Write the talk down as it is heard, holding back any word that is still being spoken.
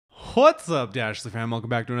What's up, Dashley fam? Welcome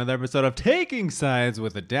back to another episode of Taking Sides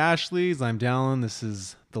with the Dashleys. I'm Dallin. This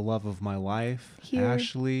is the love of my life, Here.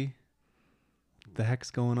 Ashley. What the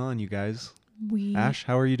heck's going on, you guys? Ash,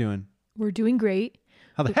 how are you doing? We're doing great.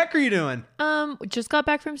 How the heck are you doing? Just got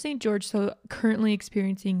back from St. George, so currently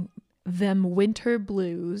experiencing them winter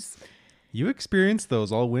blues. You experience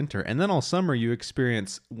those all winter, and then all summer you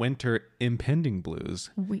experience winter impending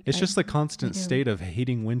blues. It's just a constant state of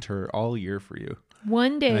hating winter all year for you.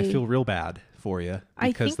 One day, And I feel real bad for you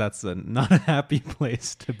because that's not a happy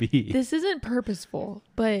place to be. This isn't purposeful,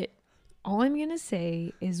 but all I'm going to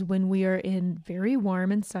say is when we are in very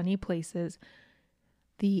warm and sunny places,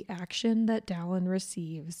 the action that Dallin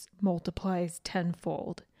receives multiplies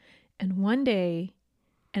tenfold. And one day,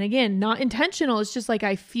 and again, not intentional, it's just like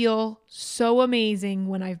I feel so amazing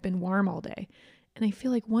when I've been warm all day. And I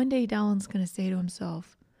feel like one day Dallin's going to say to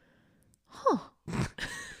himself,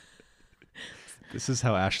 This is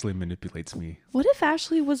how Ashley manipulates me. what if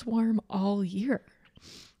Ashley was warm all year?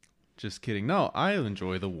 Just kidding. No, I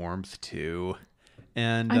enjoy the warmth too.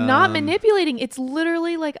 And I'm not manipulating. It's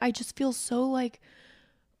literally like I just feel so like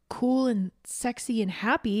cool and sexy and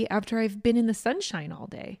happy after I've been in the sunshine all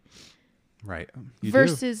day. Right. You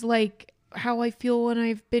Versus like how I feel when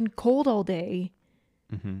I've been cold all day,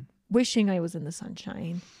 wishing I was in the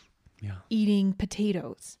sunshine, eating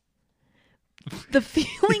potatoes. The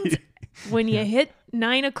feelings when you hit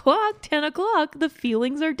 9 o'clock, 10 o'clock, the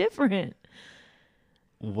feelings are different.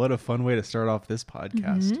 What a fun way to start off this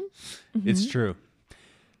podcast. It's true.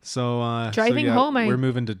 So Driving home, we're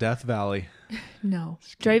moving to Death Valley. No.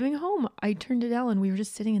 Driving home, I turned to Ellen. We were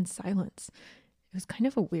just sitting in silence. It was kind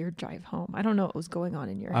of a weird drive home. I don't know what was going on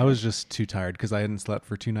in your head. I was just too tired because I hadn't slept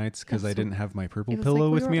for 2 nights because I didn't have my purple pillow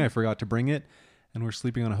like with me. I forgot to bring it. And we're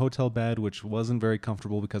sleeping on a hotel bed, which wasn't very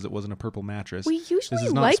comfortable because it wasn't a purple mattress. We usually This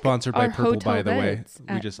is not like sponsored by our Purple, hotel by the way. beds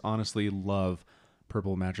We just honestly love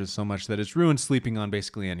purple mattress so much that it's ruined sleeping on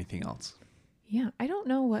basically anything else. Yeah, I don't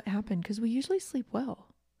know what happened because we usually sleep well.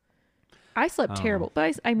 I slept terrible, but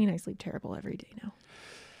I sleep terrible every day now.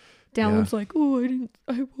 Dallin's like,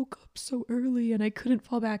 I woke up so early and I couldn't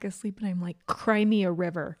fall back asleep. And I'm like, cry me a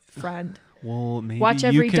river, friend. Well, maybe Watch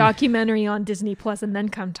every documentary on Disney Plus and then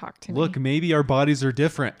come talk to me. Look, maybe our bodies are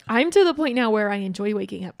different. I'm to the point now where I enjoy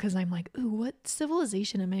waking up because I'm like, ooh, what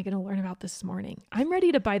civilization am I going to learn about this morning? I'm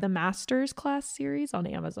ready to buy the Masters class series on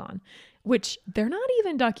Amazon, which they're not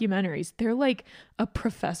even documentaries. They're like a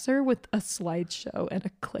professor with a slideshow and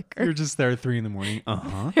a clicker. You're just there at 3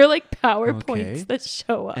 a.m. They're like PowerPoints that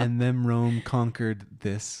show up. And then Rome conquered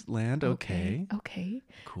this land. Okay.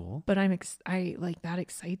 Cool. But I like that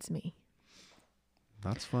excites me.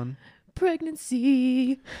 That's fun.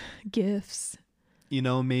 Pregnancy gifts. You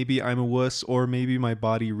know, maybe I'm a wuss, or maybe my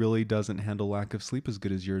body really doesn't handle lack of sleep as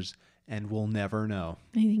good as yours, and we'll never know.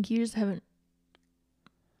 I think you just haven't.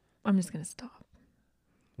 I'm just gonna stop.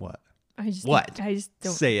 What? I just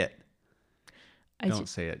don't say it. Don't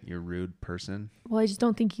say it. You're a rude person. Well, I just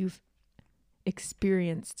don't think you've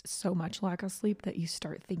experienced so much lack of sleep that you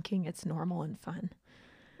start thinking it's normal and fun.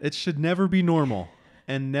 It should never be normal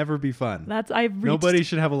and never be fun. Nobody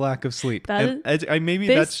should have a lack of sleep.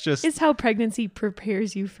 This is how pregnancy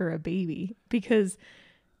prepares you for a baby, because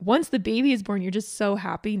once the baby is born, you're just so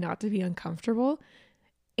happy not to be uncomfortable,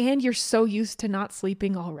 and you're so used to not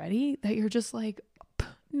sleeping already that you're just like,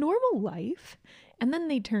 normal life. And then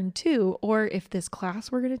they turn 2, or if this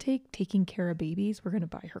class we're going to take, taking care of babies, we're going to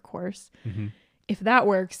buy her course. If that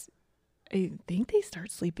works, I think they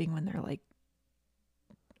start sleeping when they're like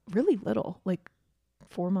really little, like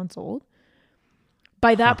 4 months old.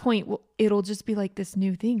 By that point, it'll just be like this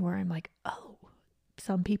new thing where I'm like, oh,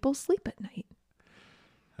 some people sleep at night.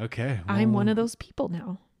 Okay. Well, I'm one of those people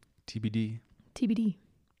now. TBD.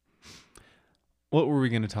 What were we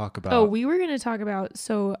going to talk about? Oh, we were going to talk about,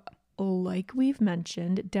 so like we've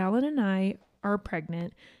mentioned, Dallin and I are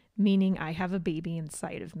pregnant, meaning I have a baby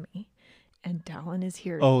inside of me. And Dallin is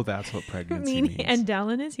here. Oh, that's what pregnancy means. And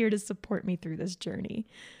Dallin is here to support me through this journey.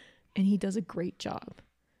 And he does a great job.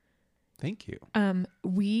 Thank you.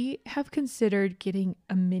 We have considered getting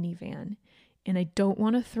a minivan. And I don't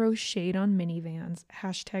want to throw shade on minivans.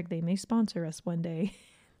 # they may sponsor us one day.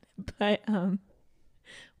 But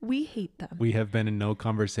we hate them. We have been in no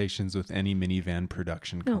conversations with any minivan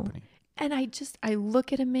production company. And I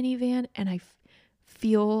look at a minivan and I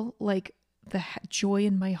feel like the joy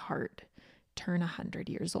in my heart turn 100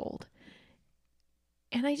 years old.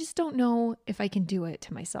 And I just don't know if I can do it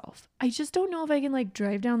to myself. I just don't know if I can like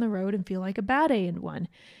drive down the road and feel like a bad A in one.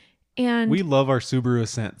 And we love our Subaru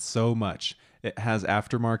Ascent so much. It has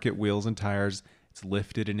aftermarket wheels and tires. It's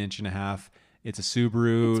lifted 1.5 inches. It's a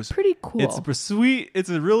Subaru. It's pretty cool. It's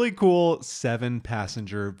a really cool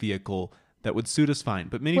 7-passenger vehicle that would suit us fine.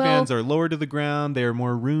 But minivans are lower to the ground. They're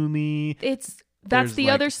more roomy. That's the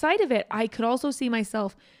other side of it. I could also see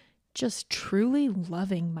myself just truly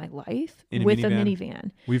loving my life with a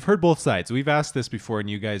minivan. We've heard both sides. We've asked this before, and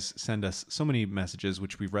you guys send us so many messages,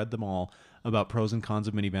 which we've read them all, about pros and cons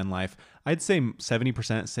of minivan life. I'd say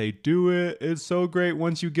 70% say, do it. It's so great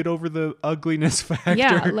once you get over the ugliness factor.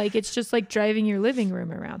 Yeah, like it's just like driving your living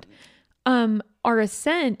room around. Our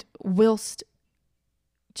Ascent, whilst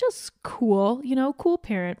just cool, cool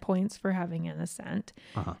parent points for having an Ascent.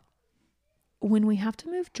 Uh-huh. When we have to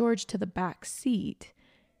move George to the back seat,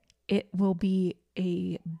 it will be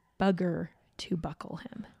a bugger to buckle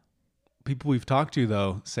him. People we've talked to,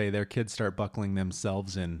 though, say their kids start buckling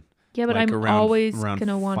themselves in. Yeah, but I'm always going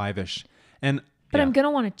to want 5-ish. I'm going to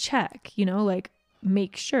want to check, like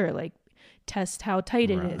make sure, like test how tight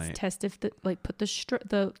it is, test if put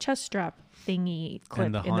the chest strap thingy clip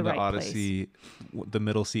in the right place. And the Honda Odyssey, the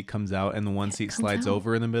middle seat comes out and the one seat slides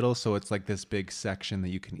over in the middle, so it's like this big section that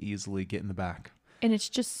you can easily get in the back. And it's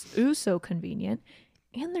just so convenient.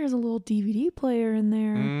 And there's a little DVD player in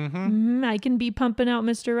there. Mm-hmm. I can be pumping out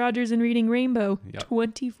Mr. Rogers and Reading Rainbow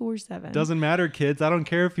 24/7. Doesn't matter, kids. I don't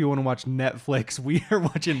care if you want to watch Netflix. We are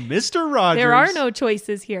watching Mr. Rogers. There are no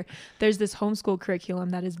choices here. There's this homeschool curriculum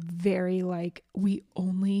that is very we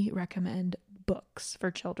only recommend books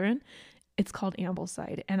for children. It's called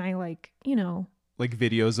Ambleside. And I like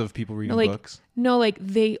videos of people reading books? No,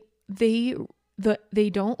 they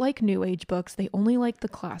don't like new age books. They only like the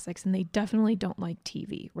classics, and they definitely don't like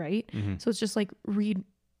TV, right? Mm-hmm. So it's just read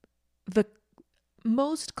the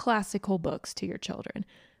most classical books to your children.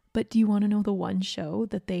 But do you want to know the one show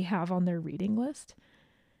that they have on their reading list?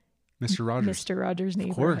 Mr. Rogers. Mr. Rogers'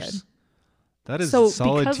 Neighborhood. Of course. That is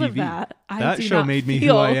solid because TV. Of that show made me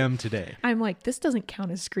who I am today. I'm like, this doesn't count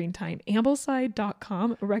as screen time.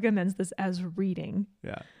 Ambleside.com recommends this as reading.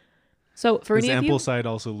 Yeah. So for Is any of you, Ambleside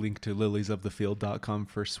also linked to liliesofthefield.com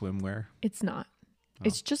for swimwear? It's not. Oh.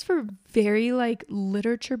 It's just for very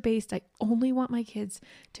literature based. I only want my kids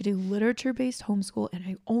to do literature based homeschool, and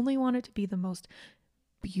I only want it to be the most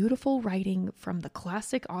beautiful writing from the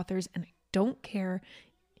classic authors, and I don't care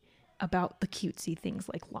about the cutesy things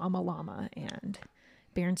like Llama Llama and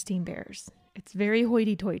Berenstain Bears. It's very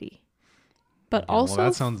hoity toity. But also,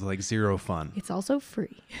 that sounds like zero fun. It's also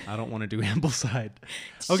free. I don't want to do Ambleside.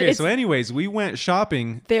 Okay, so anyways, we went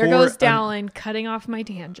shopping. There goes Dallin cutting off my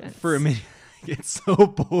tangents. For a minute, I get so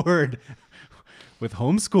bored with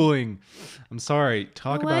homeschooling. I'm sorry.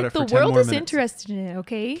 Talk about it for 10 more minutes. The world is interested in it,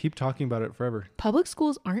 okay? Keep talking about it forever. Public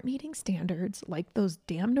schools aren't meeting standards like those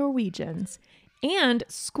damn Norwegians. And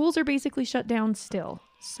schools are basically shut down still.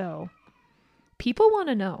 So people want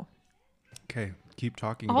to know. Okay. Keep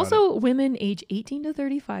talking about it. Also, women age 18 to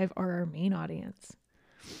 35 are our main audience.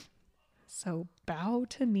 So bow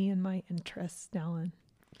to me and my interests, Dallin.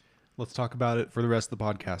 Let's talk about it for the rest of the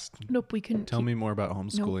podcast. Nope, we couldn't. Tell me more about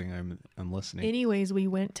homeschooling. Nope. I'm listening. Anyways, we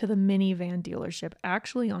went to the minivan dealership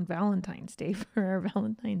actually on Valentine's Day for our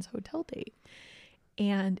Valentine's hotel date.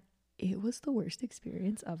 And it was the worst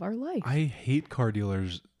experience of our life. I hate car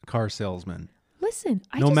salesmen. Listen,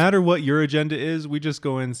 no matter what your agenda is, we just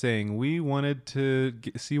go in saying, we wanted to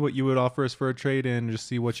see what you would offer us for a trade-in, just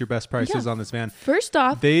see what your best price is on this van. First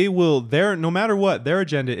off, no matter what their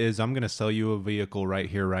agenda is, I'm going to sell you a vehicle right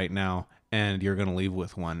here, right now, and you're going to leave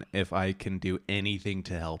with one if I can do anything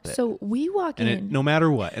to help it. So we walk in. No matter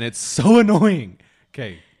what, and it's so annoying.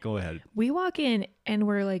 Okay, go ahead. We walk in and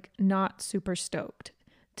we're not super stoked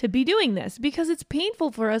to be doing this because it's painful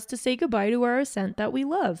for us to say goodbye to our Ascent that we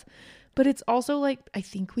love. But it's also I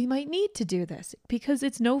think we might need to do this because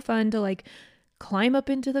it's no fun to climb up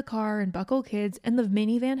into the car and buckle kids. And the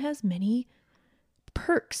minivan has many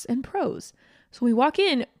perks and pros. So we walk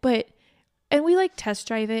in, and we test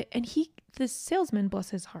drive it. And this salesman, bless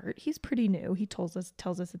his heart, he's pretty new. He tells us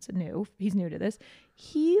he's new to this.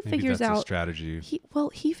 He figures out a strategy.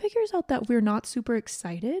 He figures out that we're not super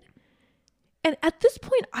excited. And at this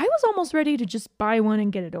point, I was almost ready to just buy one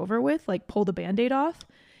and get it over with, pull the Band-Aid off.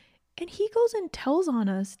 And he goes and tells on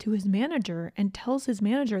us to his manager and tells his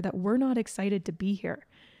manager that we're not excited to be here.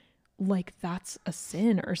 That's a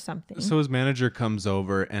sin or something. So his manager comes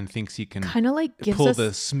over and thinks he can kind of gives pull us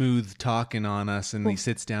the smooth talking on us, and he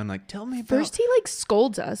sits down tell me about... First he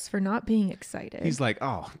scolds us for not being excited. He's like,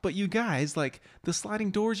 oh, but you guys, the sliding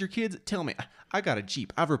doors, your kids, tell me, I got a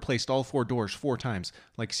Jeep. I've replaced all 4 doors 4 times.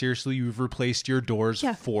 Seriously, you've replaced your doors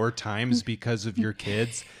 4 times because of your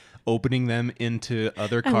kids? opening them into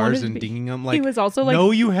other I wanted cars to and be- dinging them. he Like, was also like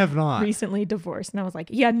no, you have not. recently divorced, and I was like,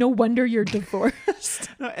 yeah, no wonder you're divorced.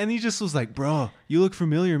 And he just was like, bro, you look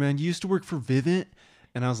familiar, man. You used to work for Vivint.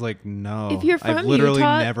 And I was like, no, If you're I've from literally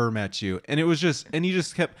Utah- never met you. And it was just, and he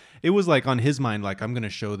just kept, it was like on his mind, like, I'm going to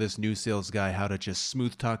show this new sales guy how to just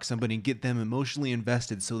smooth talk somebody and get them emotionally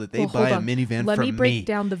invested so that they Well, hold buy a on. minivan Let from me break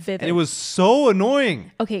down the Vivint. And it was so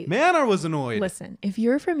annoying. Okay. Man, I was annoyed. Listen, if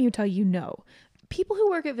you're from Utah, you know people who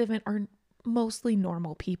work at Vivint are mostly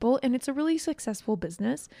normal people, and it's a really successful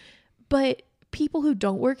business. But people who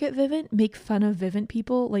don't work at Vivint make fun of Vivint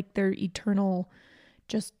people like they're eternal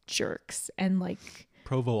just jerks and like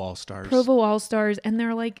Provo All-Stars. Provo All-Stars, and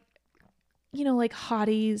they're like, you know, like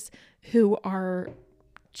hotties who are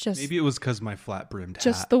just Maybe it was because my flat-brimmed hat.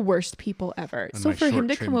 just the worst people ever. And So my for him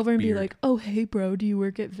to come short-trimmed over and be beard. like, "Oh, hey bro, do you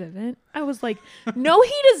work at Vivint?" I was like, "No,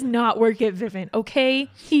 he does not work at Vivint, okay?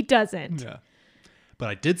 He doesn't." Yeah. But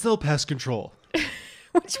I did sell pest control.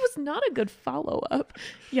 Which was not a good follow-up.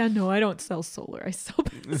 Yeah, no, I don't sell solar. I sell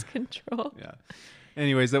pest control. Yeah.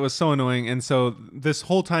 Anyways, that was so annoying. And so this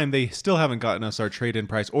whole time, they still haven't gotten us our trade-in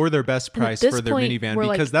price or their best And at price this for their point, minivan we're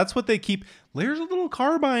because like- that's what they keep. There's a little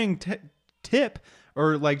car buying tip.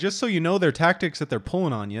 Or like just so you know their tactics that they're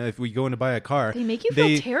pulling on you if we go in to buy a car. They make you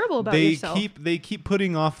feel terrible about yourself. They keep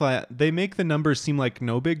putting off that. They make the numbers seem like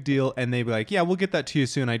no big deal and they be like, yeah, we'll get that to you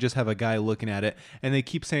soon. I just have a guy looking at it. And they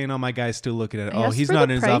keep saying, oh, my guy's still looking at it. I Oh, asked he's for not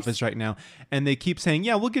the in his price. office right now. And they keep saying,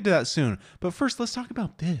 yeah, we'll get to that soon. But first, let's talk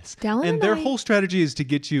about this. Dallin And and their I- whole strategy is to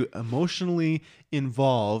get you emotionally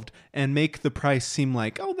involved and make the price seem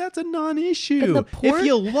like, oh, that's a non-issue. And the poor- If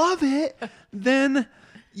you love it, then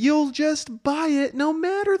you'll just buy it no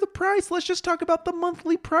matter the price. Let's just talk about the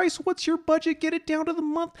monthly price. What's your budget? Get it down to the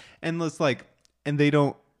month. And let's like, and they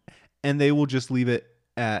don't, and they will just leave it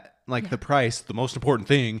at like the price. The most important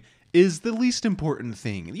thing is the least important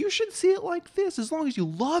thing. You should see it like this. As long as you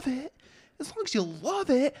love it,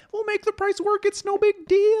 we'll make the price work. It's no big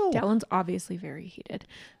deal. Dallin's obviously very heated.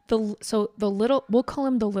 We'll call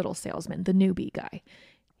him the little salesman, the newbie guy.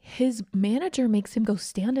 His manager makes him go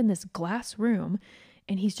stand in this glass room,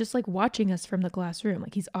 and he's just like watching us from the glass room.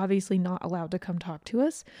 Like he's obviously not allowed to come talk to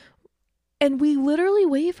us. And we literally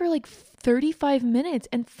wait for like 35 minutes,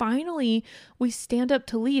 and finally we stand up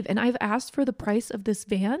to leave. And I've asked for the price of this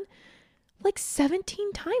van like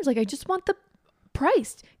 17 times. Like I just want the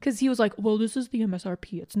price, because he was like, well, this is the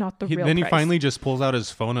MSRP, it's not the real Then he price. finally just pulls out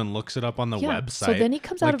his phone and looks it up on the website. So then he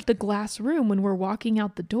comes out Like, of the glass room when we're walking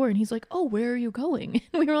out the door, and he's like, oh, where are you going?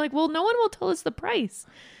 And we were like, well, no one will tell us the price.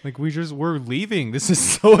 like we're leaving. This is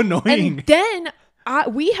so annoying. And then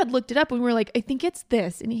we had looked it up, and we were like, I think it's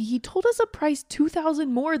this. And he told us a price $2,000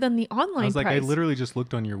 more than the online I was like, price. I literally just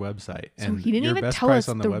looked on your website. So And he didn't your even best tell price us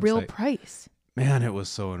on the real website. price. Man, it was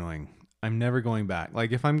so annoying. I'm never going back.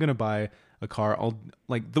 Like if I'm gonna buy a car, I'll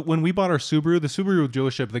like when we bought our Subaru, the Subaru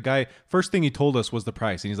dealership, the guy first thing he told us was the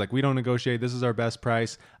price, and he's like, "We don't negotiate. This is our best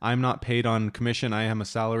price. I'm not paid on commission. I am a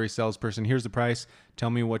salary salesperson. Here's the price.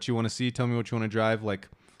 Tell me what you want to see. Tell me what you want to drive. Like,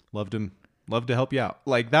 love to help you out."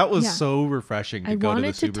 Like that was Yeah. so refreshing to I go to the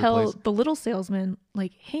wanted to Subaru tell place. the little salesman,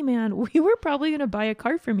 like, hey, man, we were probably going to buy a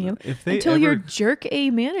car from you If they until your ever- jerk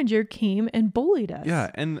A manager came and bullied us.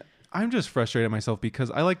 Yeah, and I'm just frustrated at myself because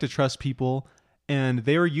I like to trust people, and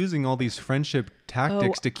they were using all these friendship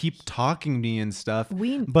tactics to keep talking to me and stuff.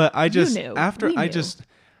 But I just knew. after We I knew.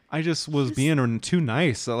 just was being too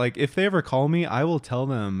nice. So, like if they ever call me, I will tell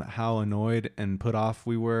them how annoyed and put off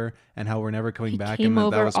we were, and how we're never coming He back. came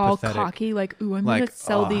and that over was all pathetic. cocky, like, ooh, I'm Like, going to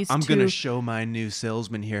sell "Oh, these I'm two. gonna show my new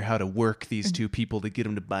salesman here how to work these two people to get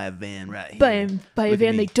them to buy a van right here. Buy a Look at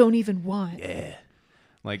van me." they don't even want. Yeah.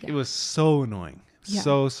 Like it was so annoying. Yeah.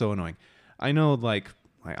 So annoying. I know like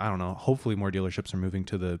I don't know, hopefully more dealerships are moving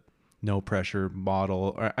to the no pressure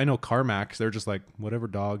model. Or I know CarMax, they're just like, whatever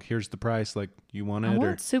dog, here's the price. Like you want I it or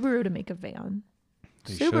want Subaru to make a van.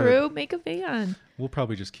 They Subaru, make a van. we'll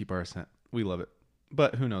probably just keep our scent. We love it.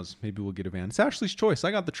 But who knows? Maybe we'll get a van. It's Ashley's choice.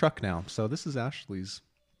 I got the truck now. So this is Ashley's.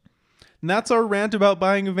 And that's our rant about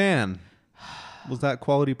buying a van. Was that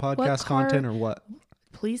quality podcast car- content or what?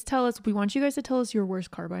 Please tell us. We want you guys to tell us your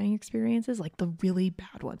worst car buying experiences, like the really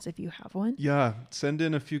bad ones if you have one. Yeah, send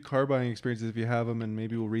in a few car buying experiences if you have them, and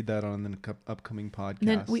maybe we'll read that on the upcoming podcast. And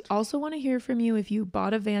then we also want to hear from you if you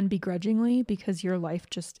bought a van begrudgingly because your life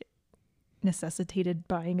just necessitated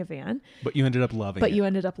buying a van, But you ended up loving it. but you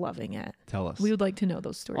ended up loving it. Tell us. We would like to know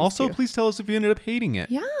those stories. Also, too. please tell us if you ended up hating it.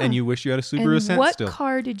 Yeah. And you wish you had a Subaru and Ascent what still.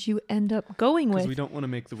 car did you end up going Because with? we don't want to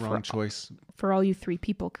make the wrong choice. For all you three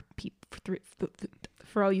people,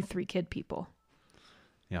 for all you three kid people.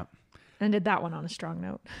 Yeah, Ended that one on a strong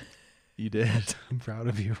note. you did. I'm proud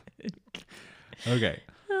of you. Okay.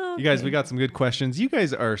 Oh You guys, we got some good questions. You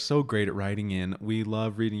guys are so great at writing in. We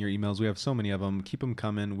love reading your emails. We have so many of them. Keep them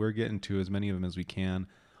coming. We're getting to as many of them as we can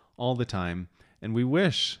all the time. And we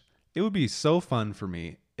wish it would be so fun for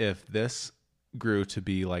me if this grew to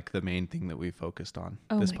be like the main thing that we focused on,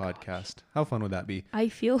 this podcast. Gosh. How fun would that be? I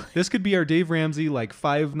feel this could be our Dave Ramsey, like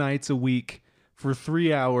 5 nights a week for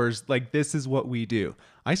 3 hours. Like, this is what we do.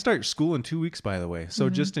 I start school in 2 weeks, by the way. So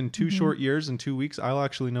just in 2 short years, in 2 weeks, I'll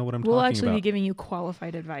actually know what I'm talking about. We'll actually be giving you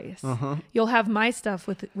qualified advice. You'll have my stuff,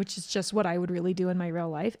 which is just what I would really do in my real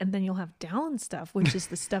life. And then you'll have Dallin's stuff, which is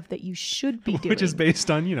the stuff that you should be doing. Which is based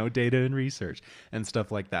on, data and research and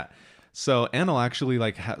stuff like that. So, and I'll actually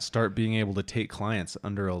start being able to take clients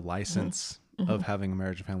under a license of having a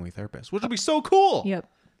marriage and family therapist, which will be so cool. Yep.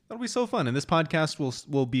 That'll be so fun. And this podcast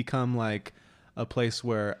will become like a place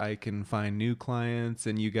where I can find new clients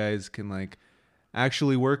and you guys can like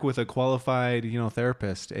actually work with a qualified,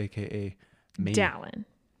 therapist, aka me. Dallin.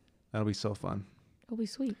 That'll be so fun. It'll be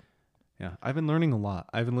sweet. Yeah. I've been learning a lot.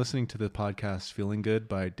 I've been listening to the podcast Feeling Good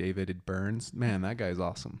by David Burns. Man, that guy's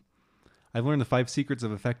awesome. I've learned the 5 secrets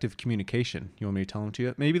of effective communication. You want me to tell them to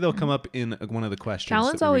you? Maybe they'll come up in one of the questions.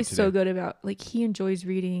 Dallin's always so good about, he enjoys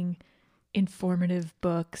reading informative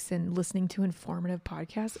books and listening to informative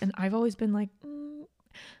podcasts. And I've always been like,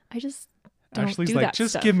 I just don't Ashley's do like, that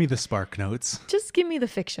just stuff. give me the spark notes. Just give me the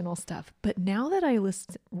fictional stuff. But now that I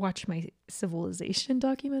watch my civilization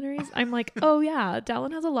documentaries, I'm like, oh yeah,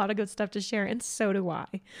 Dallin has a lot of good stuff to share. And so do I.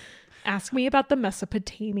 Ask me about the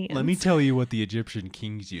Mesopotamians. Let me tell you what the Egyptian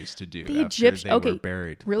kings used to do the after they were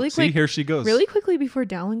buried. Really quick. See, here she goes. Really quickly before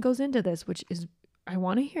Dallin goes into this, which is, I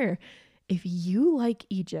want to hear, if you like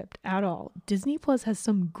Egypt at all, Disney Plus has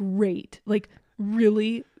some great,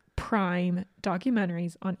 really prime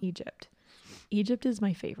documentaries on Egypt. Egypt is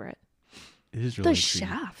my favorite. It is really the intriguing.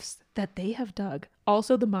 shafts that they have dug.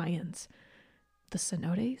 Also the Mayans. The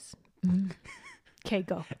cenotes. Okay,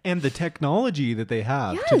 go. And the technology that they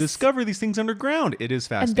have to Yes. discover these things underground. It is And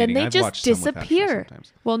fascinating. then they I've just watched some with Ashley disappear.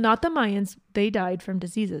 sometimes. Well, not the Mayans. They died from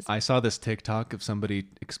diseases. I saw this TikTok of somebody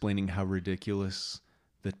explaining how ridiculous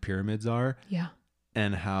the pyramids are Yeah.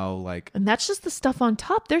 and how And that's just the stuff on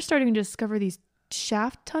top. They're starting to discover these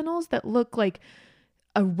shaft tunnels that look like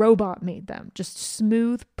a robot made them. Just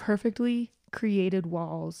smooth, perfectly created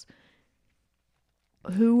walls.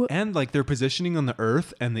 and their positioning on the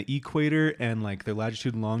earth and the equator and their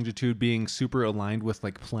latitude and longitude being super aligned with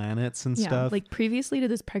planets and stuff. Previously to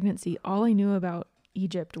this pregnancy, all I knew about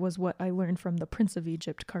Egypt was what I learned from the Prince of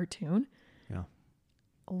Egypt cartoon. Yeah.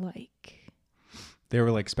 They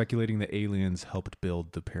were speculating that aliens helped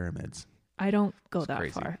build the pyramids. I don't go It's that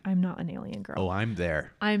crazy. far. I'm not an alien girl. Oh, I'm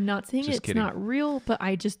there. I'm not saying Just it's kidding. not real, but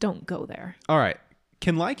I just don't go there. All right.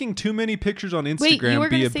 Can liking too many pictures on Wait, Instagram you were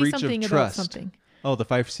be going a to say breach something of about trust? something. Oh, the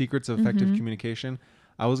 5 secrets of effective communication.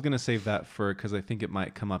 I was going to save that because I think it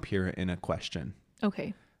might come up here in a question.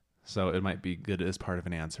 Okay. So it might be good as part of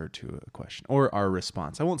an answer to a question or our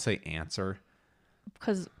response. I won't say answer.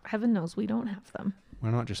 Because heaven knows we don't have them.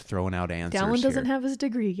 We're not just throwing out answers. Dallin doesn't here. have his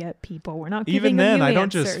degree yet, people. We're not giving Even him then, new I don't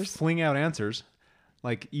answers. just fling out answers.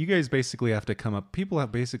 You guys basically have to come up. People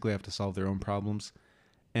basically have to solve their own problems.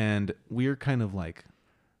 And we're kind of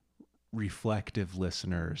reflective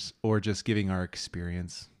listeners or just giving our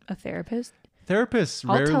experience. A therapist? Therapists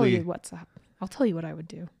I'll rarely. tell you what's up. I'll tell you what I would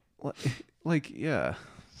do. Yeah,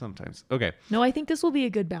 sometimes. Okay. No, I think this will be a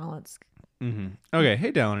good balance. Okay.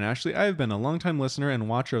 Hey, Dallin and Ashley. I have been a longtime listener and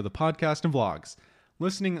watcher of the podcast and vlogs.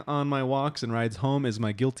 Listening on my walks and rides home is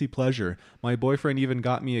my guilty pleasure. My boyfriend even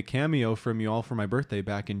got me a cameo from you all for my birthday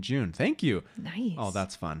back in June. Thank you. Nice. Oh,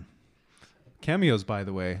 that's fun. Cameos, by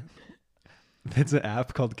the way. It's an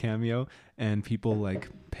app called Cameo, and people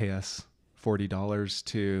pay us $40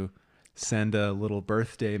 to send a little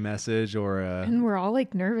birthday message or a And we're all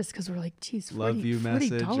nervous because we're like, geez, love you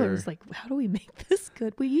message $40. How do we make this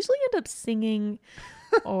good? We usually end up singing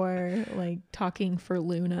or talking for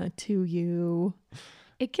Luna to you.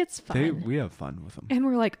 It gets fun. we have fun with them. And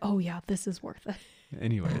we're like, oh yeah, this is worth it.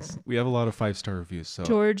 Anyways, we have a lot of 5-star reviews, so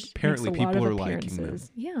George apparently makes a lot people of are liking them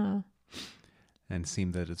appearances. Yeah. and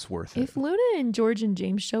seem that it's worth it. If Luna and George and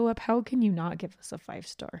James show up, how can you not give us a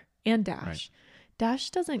 5-star? And Dash. Right. Dash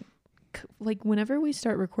doesn't whenever we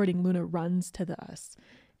start recording, Luna runs to us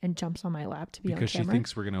and jumps on my lap to be because on she camera.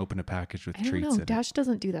 thinks we're going to open a package with I don't treats know. in it. Dash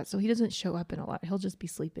doesn't do that, so he doesn't show up in a lot. He'll just be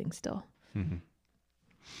sleeping still.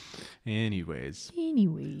 Anyways,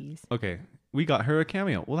 okay, we got her a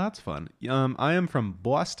cameo. Well, that's fun. I am from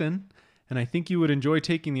Boston, and I think you would enjoy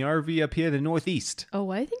taking the RV up here to the Northeast. Oh,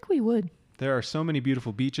 I think we would. There are so many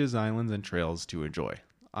beautiful beaches, islands, and trails to enjoy.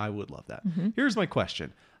 I would love that. Here's my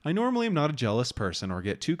question. I normally am not a jealous person or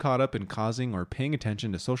get too caught up in causing or paying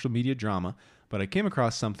attention to social media drama, but I came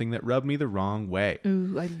across something that rubbed me the wrong way.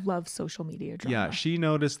 Ooh, I love social media drama. Yeah, she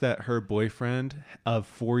noticed that her boyfriend of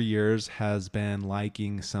 4 years has been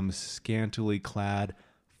liking some scantily clad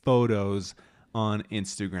photos on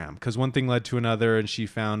Instagram, because one thing led to another, and she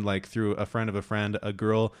found, like, through a friend of a friend, a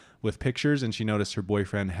girl with pictures, and she noticed her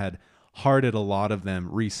boyfriend had hearted a lot of them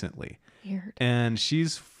recently. Weird. And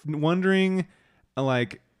she's wondering,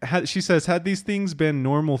 like, she says, had these things been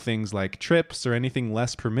normal things like trips or anything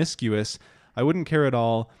less promiscuous, I wouldn't care at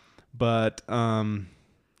all. But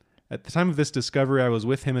at the time of this discovery, I was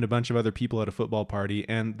with him and a bunch of other people at a football party,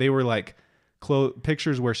 and they were like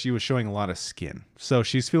pictures where she was showing a lot of skin. So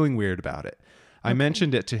she's feeling weird about it. I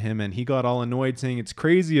mentioned it to him, and he got all annoyed, saying it's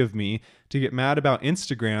crazy of me to get mad about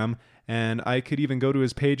Instagram, and I could even go to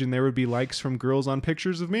his page and there would be likes from girls on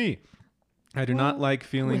pictures of me. I do not like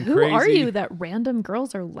feeling Who crazy. are you that random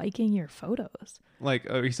girls are liking your photos? Like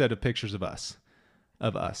he said, of pictures of us.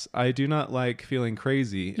 I do not like feeling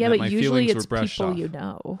crazy. Yeah, and that but my usually feelings it's were brushed people off. you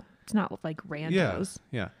know. It's not like randos.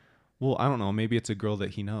 Yeah. Well, I don't know. Maybe it's a girl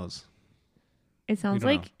that he knows. It sounds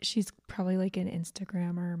don't like know. she's probably like an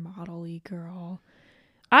Instagrammer, model-y girl.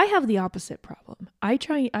 I have the opposite problem. I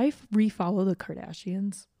refollow the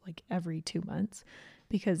Kardashians like every 2 months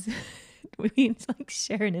because we like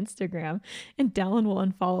share an Instagram, and Dallin will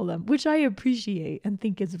unfollow them, which I appreciate and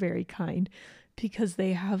think is very kind, because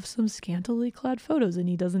they have some scantily clad photos and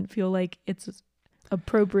he doesn't feel like it's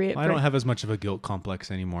appropriate. I don't have as much of a guilt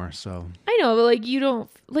complex anymore, so I know, but like you don't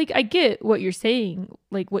like. I get what you're saying,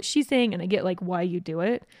 like what she's saying, and I get like why you do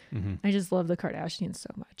it. I just love the Kardashians so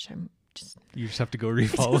much. you just have to go I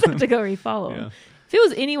refollow just them. have to go refollow Yeah. them. If it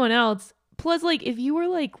was anyone else, plus like if you were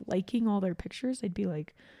like liking all their pictures, I'd be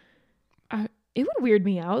like, it would weird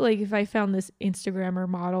me out. Like if I found this Instagrammer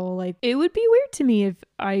model, like it would be weird to me if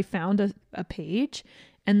I found a page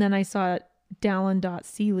and then I saw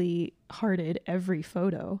Dallin.Seeley hearted every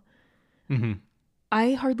photo. Mm-hmm.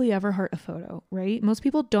 I hardly ever heart a photo, right? Most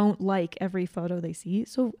people don't like every photo they see.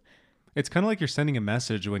 So It's kind of like you're sending a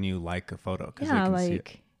message when you like a photo. yeah, they can see it.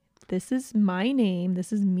 like this is my name.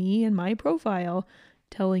 This is me and my profile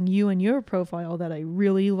telling you and your profile that I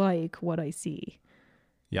really like what I see.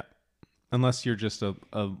 Yeah. Unless you're just a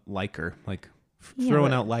liker, like Yeah,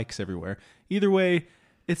 throwing but- out likes everywhere. Either way,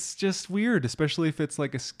 it's just weird, especially if it's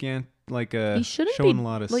like a scan, like You shouldn't showing be a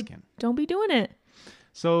lot of like, skin. don't be doing it.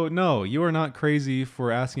 So no, you are not crazy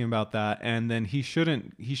for asking about that, and then he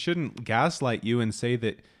shouldn't gaslight you and say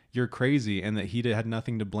that you're crazy and that he had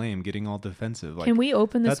nothing to blame, getting all defensive. Like, Can we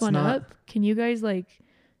open this that's one not- up? Can you guys like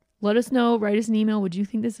let us know, write us an email. Would you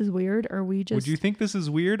think this is weird? Or we just Would you think this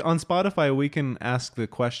is weird? On Spotify, we can ask the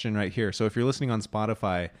question right here. So if you're listening on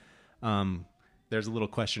Spotify, there's a little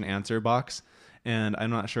question answer box, and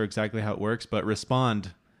I'm not sure exactly how it works, but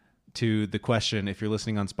respond to the question. If you're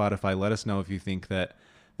listening on Spotify, let us know if you think that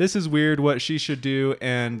this is weird, what she should do,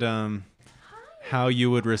 and how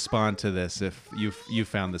you would respond to this if you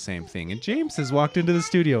found the same thing. And James has walked into the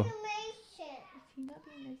studio.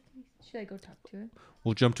 Should I go talk to it?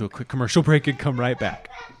 We'll jump to a quick commercial break and come right back.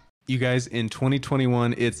 You guys, in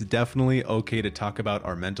 2021, it's definitely okay to talk about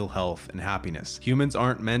our mental health and happiness. Humans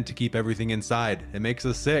aren't meant to keep everything inside. It makes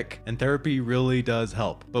us sick, and therapy really does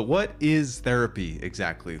help. But what is therapy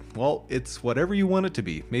exactly? Well, it's whatever you want it to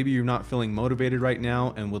be. Maybe you're not feeling motivated right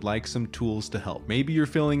now and would like some tools to help. Maybe you're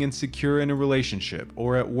feeling insecure in a relationship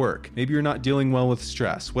or at work. Maybe you're not dealing well with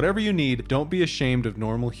stress. Whatever you need, don't be ashamed of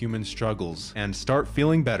normal human struggles and start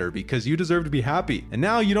feeling better, because you deserve to be happy. And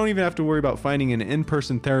now you don't even have to worry about finding an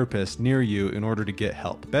in-person therapist near you in order to get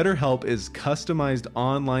help. BetterHelp is customized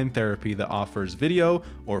online therapy that offers video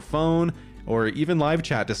or phone or even live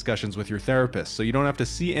chat discussions with your therapist, so you don't have to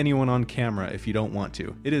see anyone on camera if you don't want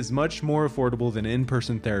to. It is much more affordable than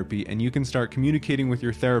in-person therapy, and you can start communicating with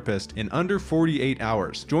your therapist in under 48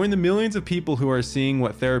 hours. Join the millions of people who are seeing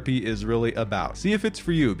what therapy is really about. See if it's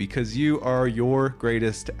for you, because you are your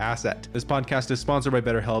greatest asset. This podcast is sponsored by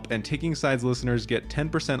BetterHelp, and Taking Sides listeners get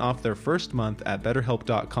 10% off their first month at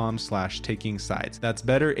betterhelp.com/takingsides. That's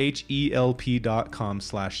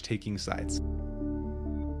betterhelp.com/takingsides.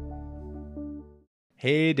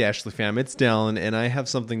 Hey Dashley fam, it's Dallin, and I have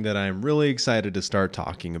something that I'm really excited to start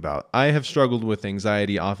talking about. I have struggled with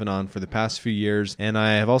anxiety off and on for the past few years, and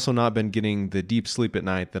I have also not been getting the deep sleep at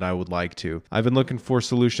night that I would like to. I've been looking for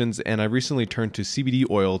solutions, and I recently turned to CBD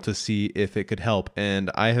oil to see if it could help, and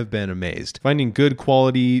I have been amazed. Finding good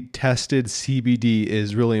quality, tested CBD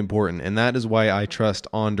is really important, and that is why I trust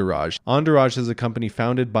Entourage. Entourage is a company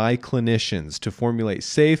founded by clinicians to formulate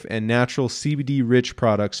safe and natural CBD-rich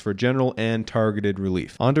products for general and targeted relief.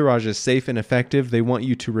 relief. Entourage is safe and effective. They want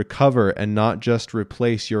you to recover and not just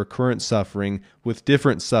replace your current suffering with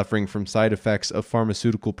different suffering from side effects of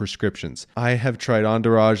pharmaceutical prescriptions. I have tried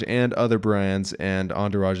Entourage and other brands, and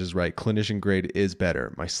Entourage is right. Clinician grade is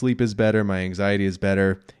better. My sleep is better. My anxiety is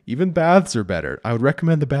better. Even baths are better. I would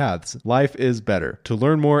recommend the baths. Life is better. To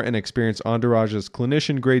learn more and experience Entourage's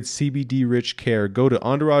clinician grade CBD rich care, go to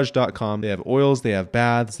entourage.com. They have oils, they have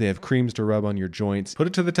baths, they have creams to rub on your joints. Put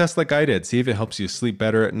it to the test like I did. See if it helps you sleep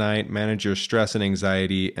better at night, manage your stress and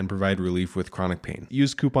anxiety, and provide relief with chronic pain.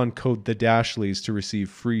 Use coupon code THEDashleys to receive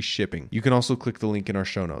free shipping. You can also click the link in our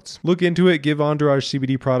show notes. Look into it. Give Entourage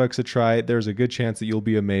CBD products a try. There's a good chance that you'll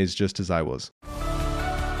be amazed just as I was.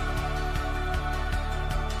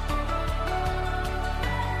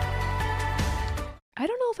 I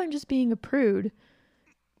don't know if I'm just being a prude,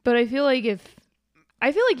 but I feel like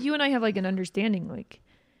you and I have like an understanding, like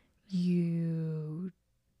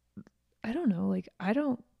I don't know, like I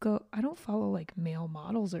don't follow like male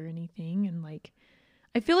models or anything. And like,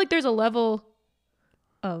 I feel like there's a level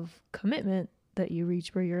of commitment that you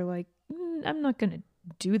reach where you're like, I'm not going to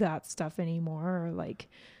do that stuff anymore. Or like,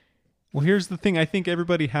 well, here's the thing. I think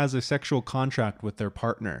everybody has a sexual contract with their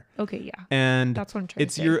partner. okay, yeah. And that's what I'm trying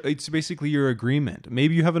to say. It's basically your agreement.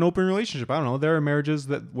 Maybe you have an open relationship. I don't know. There are marriages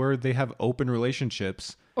where they have open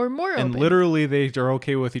relationships. Or more and open. Literally they are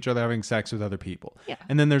okay with each other having sex with other people. Yeah.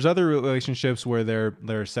 And then there's other relationships where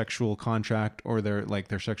their sexual contract or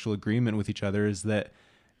their sexual agreement with each other is that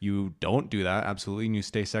you don't do that, absolutely, and you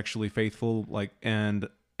stay sexually faithful, like and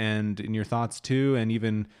in your thoughts too, and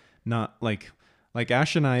even not like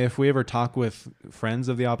Ash and I, if we ever talk with friends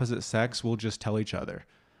of the opposite sex, we'll just tell each other.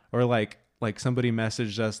 Or like somebody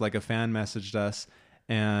messaged us, like a fan messaged us,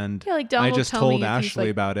 and yeah, like Don I will just tell told me if he's, Ashley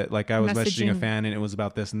like, about it. Like I was messaging a messaging- fan and it was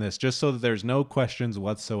about this and this, just so that there's no questions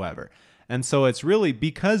whatsoever. And so it's really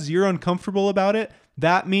because you're uncomfortable about it,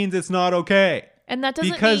 that means it's not okay. And that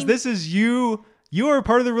doesn't because mean this is you are a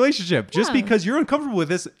part of the relationship. Just Yeah. because you're uncomfortable with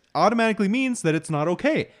this automatically means that it's not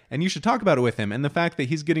okay. And you should talk about it with him. And the fact that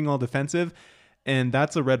he's getting all defensive, and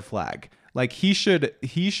that's a red flag. Like he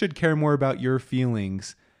should care more about your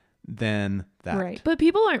feelings than that. Right. But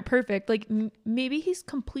people aren't perfect. Like maybe he's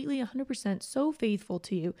completely 100% so faithful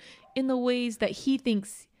to you in the ways that he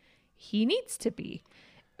thinks he needs to be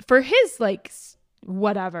for his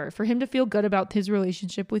whatever, for him to feel good about his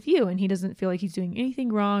relationship with you. And he doesn't feel like he's doing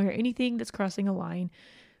anything wrong or anything that's crossing a line.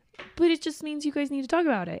 But it just means you guys need to talk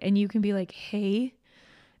about it. And you can be like, hey,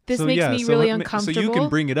 this makes me really uncomfortable. So you can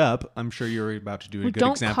bring it up. I'm sure you're about to do a good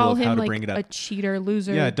don't example call of him how to like bring it up. a cheater,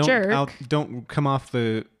 loser, Yeah, jerk. don't come off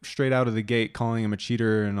straight out of the gate calling him a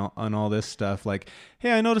cheater and all this stuff. Like,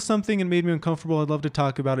 hey, I noticed something and made me uncomfortable. I'd love to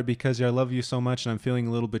talk about it because I love you so much and I'm feeling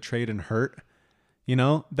a little betrayed and hurt. You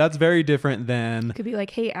know, that's very different than... It could be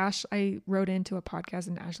like, hey, Ash, I wrote into a podcast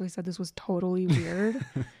and Ashley said this was totally weird.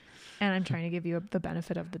 And I'm trying to give you the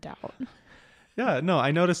benefit of the doubt. Yeah, no,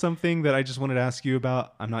 I noticed something that I just wanted to ask you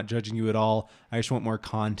about. I'm not judging you at all. I just want more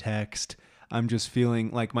context. I'm just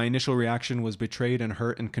feeling like my initial reaction was betrayed and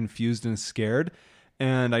hurt and confused and scared.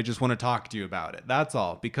 And I just want to talk to you about it. That's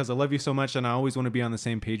all. Because I love you so much and I always want to be on the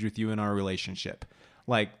same page with you in our relationship.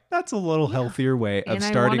 Like, that's a little healthier way of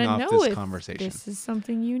starting off this conversation. This is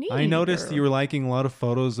something you need. I noticed you were liking a lot of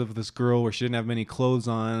photos of this girl where she didn't have many clothes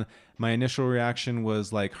on. My initial reaction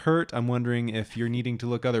was like hurt. I'm wondering if you're needing to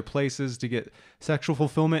look other places to get sexual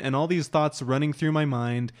fulfillment, and all these thoughts running through my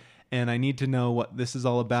mind. And I need to know what this is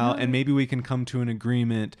all about. And maybe we can come to an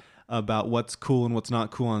agreement about what's cool and what's not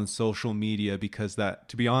cool on social media, because that,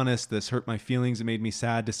 to be honest, this hurt my feelings. It made me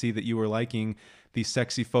sad to see that you were liking these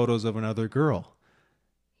sexy photos of another girl.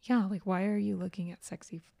 Yeah, like, why are you looking at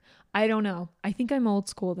sexy? I don't know. I think I'm old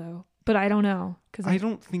school, though. But I don't know. I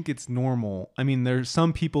don't think it's normal. I mean, there's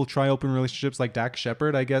some people try open relationships, like Dax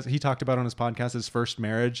Shepard, I guess. He talked about on his podcast his first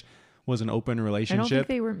marriage was an open relationship. I don't think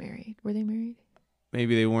they were married. Were they married?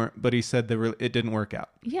 Maybe they weren't, but he said it didn't work out.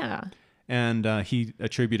 Yeah. And he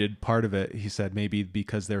attributed part of it, he said, maybe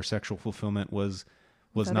because their sexual fulfillment was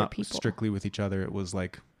not strictly with each other. It was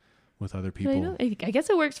like with other people. I guess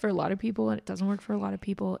it works for a lot of people and it doesn't work for a lot of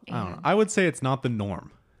people. And I don't know. I would say it's not the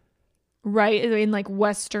norm. Right? In like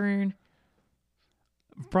Western.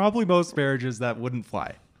 Probably most marriages that wouldn't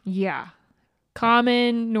fly. Yeah.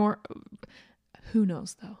 Common, who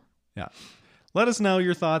knows though? Yeah. Let us know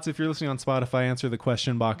your thoughts. If you're listening on Spotify, answer the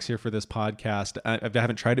question box here for this podcast. I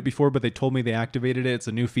haven't tried it before, but they told me they activated it. It's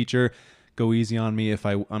a new feature. Go easy on me if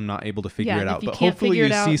I'm not able to figure it out. But hopefully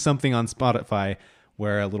you see something on Spotify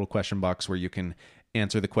where a little question box where you can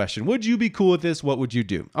answer the question. Would you be cool with this? What would you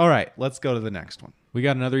do? All right, let's go to the next one. We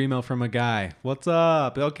got another email from a guy. What's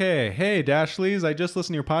up? Okay. Hey, Dashleys. I just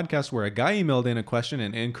listened to your podcast where a guy emailed in a question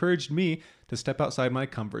and encouraged me to step outside my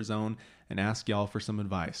comfort zone and ask y'all for some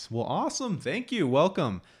advice. Well, awesome. Thank you.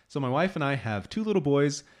 Welcome. So my wife and I have 2 little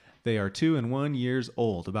boys. They are 2 and 1 years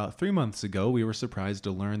old. About 3 months ago, we were surprised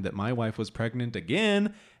to learn that my wife was pregnant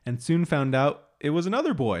again and soon found out it was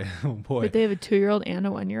another boy. Oh, boy. But they have a 2-year-old and a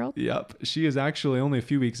 1-year-old? Yep. She is actually only a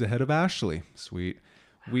few weeks ahead of Ashley. Sweet.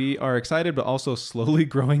 We are excited, but also slowly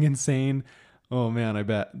growing insane. Oh man, I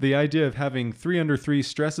bet. The idea of having 3 under 3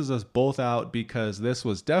 stresses us both out because this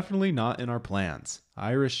was definitely not in our plans.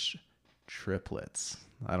 Irish triplets.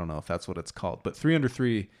 I don't know if that's what it's called, but 3 under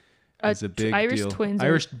 3 is a big Irish deal. twins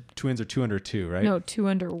Irish twins are 2 under 2, right? No, 2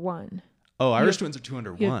 under 1. Oh, Irish twins are 2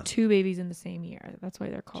 under You 1. have 2 babies in the same year. That's why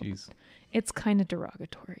they're called. Jeez. It's kind of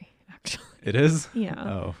derogatory, actually. It is? Yeah.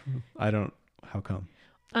 Oh, I don't. How come?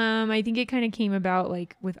 I think it kind of came about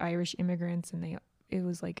like with Irish immigrants, and it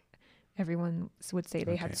was like everyone would say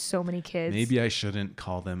they had so many kids. Maybe I shouldn't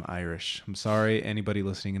call them Irish. I'm sorry, anybody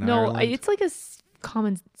listening in no, Ireland. it's like a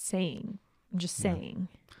common saying. I'm just saying.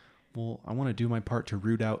 Well, I want to do my part to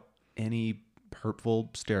root out any hurtful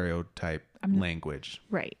stereotype language.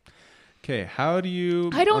 Right. Okay, how do you...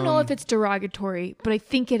 I don't know if it's derogatory, but I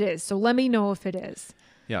think it is. So let me know if it is.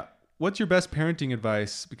 Yeah. What's your best parenting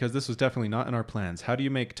advice? Because this was definitely not in our plans. How do you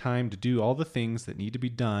make time to do all the things that need to be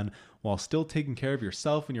done while still taking care of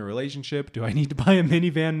yourself and your relationship? Do I need to buy a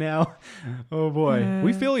minivan now? Oh boy.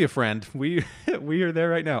 We feel you, friend. We are there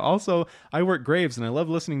right now. Also, I work graves and I love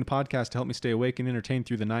listening to podcasts to help me stay awake and entertained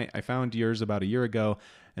through the night. I found yours about a year ago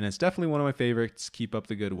and it's definitely one of my favorites. Keep up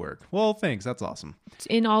the good work. Well, thanks. That's awesome.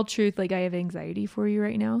 In all truth, like I have anxiety for you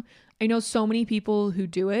right now. I know so many people who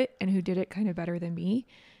do it and who did it kind of better than me.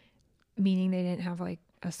 Meaning they didn't have like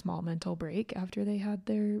a small mental break after they had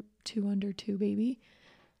their 2 under 2 baby.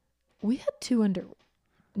 We had 2 under.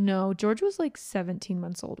 No, George was like 17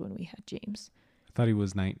 months old when we had James. I thought he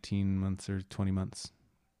was 19 months or 20 months.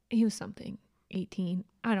 He was something, 18.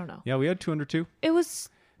 I don't know. Yeah, we had 2 under 2. It was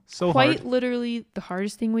so quite hard. Literally the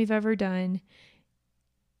hardest thing we've ever done.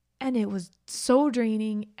 And it was so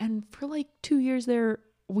draining. And for like 2 years there,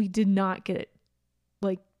 we did not get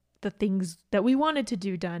like the things that we wanted to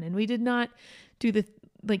do done, and we did not do the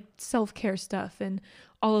like self-care stuff and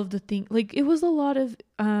all of the things. Like it was a lot of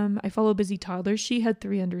I follow Busy Toddlers. She had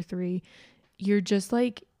 3 under 3. You're just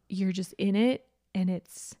in it, and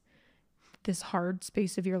it's this hard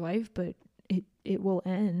space of your life, but it will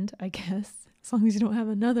end, I guess, as long as you don't have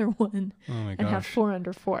another one. Oh my gosh. And have 4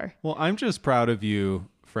 under 4. Well, I'm just proud of you,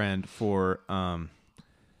 friend, for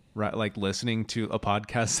like listening to a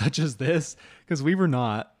podcast such as this, because we were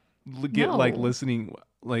not listening,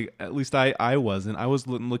 like at least I wasn't. I was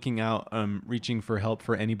looking out, reaching for help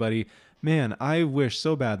for anybody. Man, I wish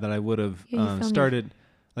so bad that I would have started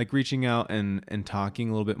like reaching out and talking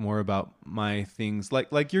a little bit more about my things,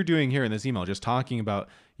 like you're doing here in this email, just talking about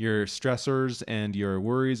your stressors and your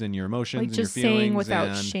worries and your emotions, like and just your feelings, saying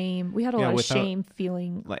without shame. We had a lot of shame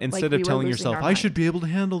feeling. Like, instead of telling yourself, I should be able to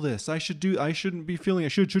handle this, I shouldn't be feeling, I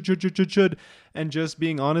should, and just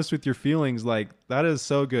being honest with your feelings, like that is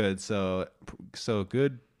so good. So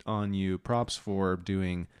good on you. Props for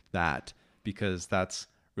doing that, because that's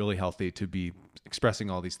really healthy to be expressing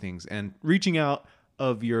all these things and reaching out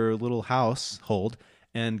of your little household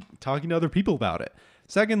and talking to other people about it.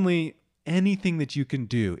 Secondly, anything that you can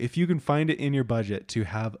do, if you can find it in your budget, to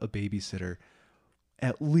have a babysitter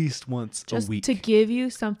at least once a week. Just to give you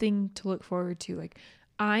something to look forward to. Like,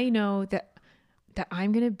 I know that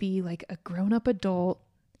I'm going to be like a grown-up adult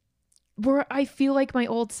where I feel like my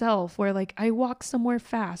old self, where like I walk somewhere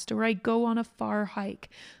fast, or I go on a far hike,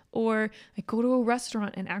 or I go to a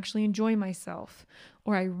restaurant and actually enjoy myself,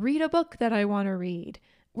 or I read a book that I want to read,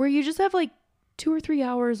 where you just have like 2 or 3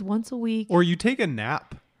 hours once a week. Or you take a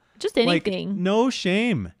nap. Just anything. Like, no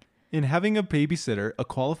shame in having a babysitter, a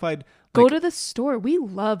qualified... Go to the store. We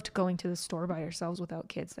loved going to the store by ourselves without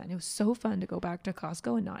kids then. It was so fun to go back to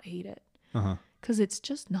Costco and not hate it. Because it's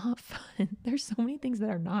just not fun. There's so many things that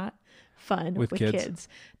are not fun with kids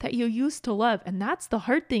that you used to love. And that's the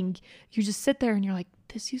hard thing. You just sit there and you're like,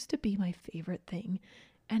 this used to be my favorite thing,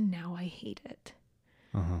 and now I hate it.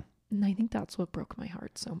 And I think that's what broke my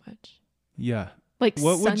heart so much. Yeah. Like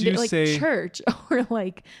what Sunday, would you like say? Church, or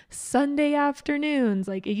like Sunday afternoons.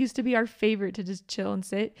 Like it used to be our favorite to just chill and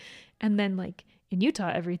sit. And then like in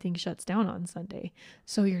Utah, everything shuts down on Sunday.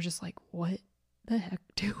 So you're just like, what the heck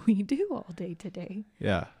do we do all day today?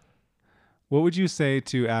 Yeah. What would you say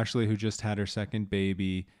to Ashley, who just had her second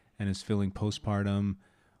baby and is feeling postpartum?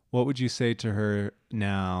 What would you say to her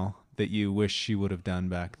now that you wish she would have done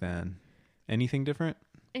back then? Anything different?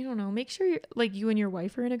 I don't know, make sure you're like you and your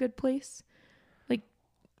wife are in a good place. Like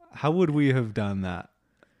How would we have done that?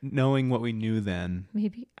 Knowing what we knew then.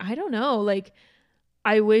 maybe, I don't know. Like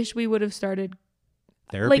I wish we would have started.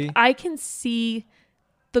 Therapy? Like I can see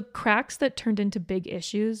the cracks that turned into big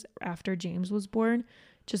issues after James was born,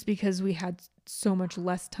 just because we had so much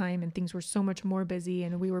less time and things were so much more busy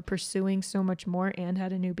and we were pursuing so much more and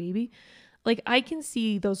had a new baby. Like I can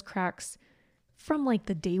see those cracks from like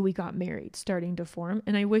the day we got married starting to form.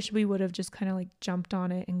 And I wish we would have just kind of like jumped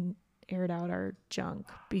on it and aired out our junk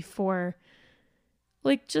before,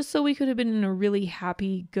 like just so we could have been in a really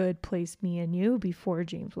happy, good place, me and you, before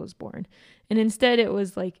James was born. And instead it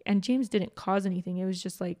was like, and James didn't cause anything. It was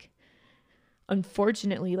just like,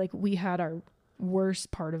 unfortunately, like we had our worst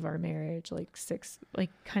part of our marriage, like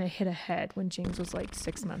kind of hit ahead when James was like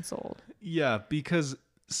 6 months old. Yeah, because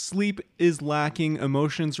sleep is lacking,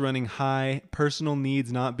 emotions running high, personal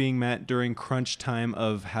needs not being met during crunch time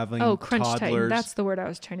of having Crunch toddlers. time. That's the word I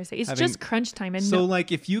was trying to say. It's Having- just crunch time. And So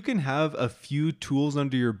like if you can have a few tools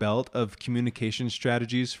under your belt of communication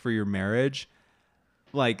strategies for your marriage,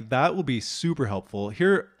 like that will be super helpful.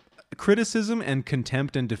 Here, criticism and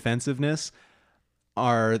contempt and defensiveness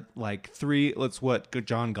are like three, that's what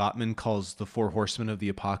John Gottman calls the 4 horsemen of the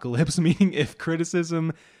apocalypse, meaning if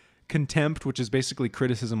criticism, contempt, which is basically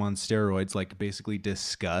criticism on steroids, like basically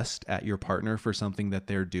disgust at your partner for something that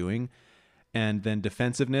they're doing, and then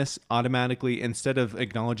defensiveness, automatically, instead of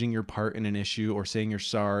acknowledging your part in an issue or saying you're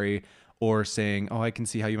sorry or saying, oh, I can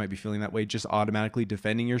see how you might be feeling that way, just automatically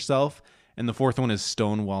defending yourself. And the fourth one is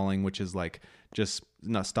stonewalling, which is like, just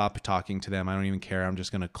not stop talking to them. I don't even care. I'm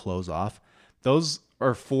just going to close off. Those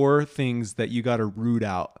are 4 things that you got to root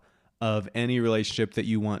out of any relationship that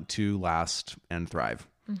you want to last and thrive.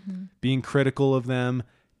 Mm-hmm. Being critical of them,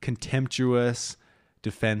 contemptuous,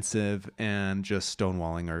 defensive, and just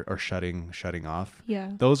stonewalling or shutting off.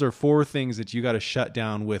 yeah. Those are 4 things that you got to shut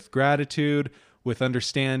down with gratitude, with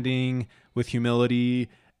understanding, with humility,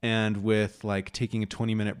 and with like taking a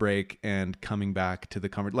 20-minute break and coming back to the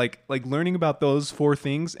comfort. Like learning about those 4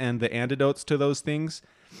 things and the antidotes to those things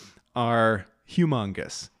are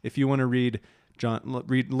humongous. If you want to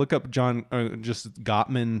look up John, just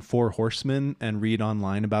Gottman 4 Horsemen and read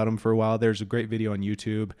online about them for a while. There's a great video on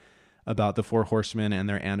YouTube about the 4 Horsemen and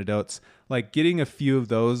their antidotes. Like getting a few of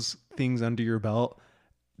those things under your belt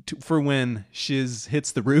for when shiz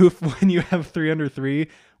hits the roof, when you have 3 under 3,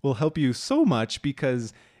 will help you so much,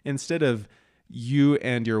 because instead of you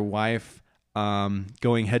and your wife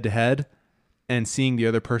going head to head and seeing the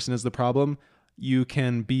other person as the problem, you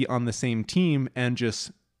can be on the same team and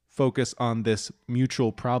just focus on this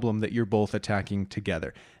mutual problem that you're both attacking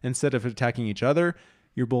together. Instead of attacking each other,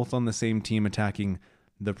 you're both on the same team attacking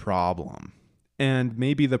the problem. And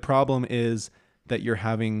maybe the problem is that you're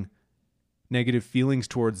having negative feelings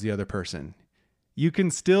towards the other person. You can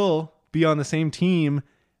still be on the same team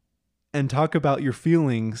and talk about your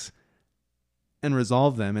feelings and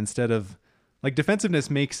resolve them, instead of like defensiveness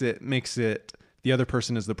makes it the other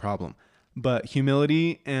person is the problem. But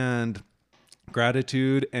humility and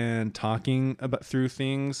gratitude and talking about through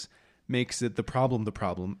things makes it the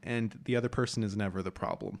problem, and the other person is never the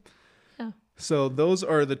problem. Yeah. So those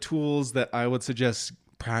are the tools that I would suggest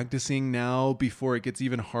practicing now before it gets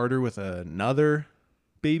even harder with another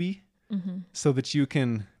baby, so that you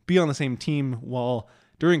can be on the same team while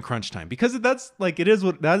during crunch time, because that's like,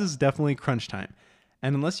 that is definitely crunch time.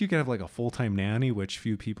 And unless you can have like a full-time nanny, which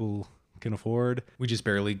few people can afford. We just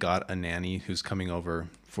barely got a nanny who's coming over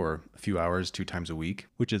for a few hours 2 times a week,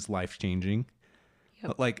 which is life-changing. Yep.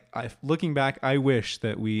 But like looking back, I wish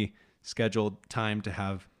that we scheduled time to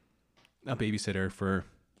have a babysitter for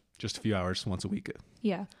just a few hours once a week.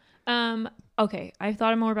 Yeah. Okay. I've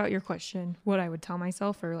thought more about your question, what I would tell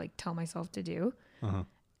myself or like tell myself to do. Uh-huh.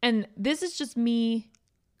 And this is just me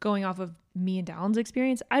going off of me and Dallin's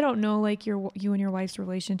experience. I don't know like you and your wife's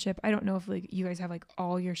relationship. I don't know if like you guys have like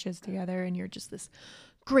all your shits together and you're just this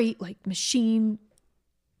great like machine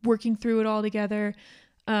working through it all together.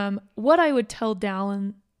 What I would tell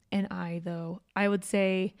Dallin and I, though, I would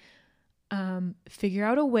say figure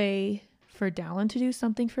out a way for Dallin to do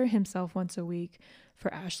something for himself once a week,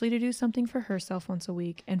 for Ashley to do something for herself once a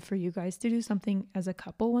week, and for you guys to do something as a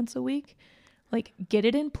couple once a week. Like get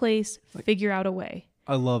it in place, figure out a way.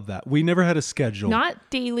 I love that. We never had a schedule. Not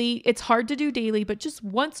daily. It's hard to do daily, but just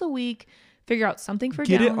once a week, figure out something for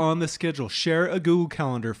Get Dallin. it on the schedule. Share a Google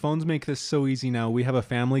Calendar. Phones make this so easy now. We have a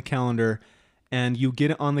family calendar, and you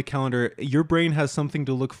get it on the calendar. Your brain has something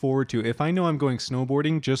to look forward to. If I know I'm going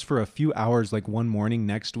snowboarding just for a few hours, like one morning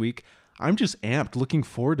next week, I'm just amped, looking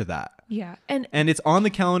forward to that. Yeah. And it's on the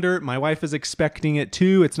calendar. My wife is expecting it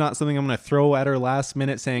too. It's not something I'm going to throw at her last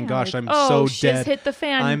minute saying, gosh, like, I'm so shiz dead. hit the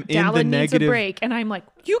fan. I'm in Dallin the needs negative. a break. And I'm like,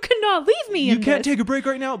 you cannot leave me You in can't this. take a break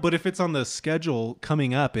right now. But if it's on the schedule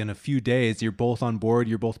coming up in a few days, you're both on board.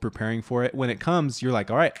 You're both preparing for it. When it comes, you're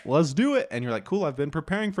like, all right, let's do it. And you're like, cool, I've been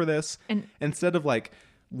preparing for this. And instead of like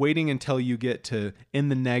waiting until you get to in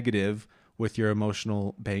the negative with your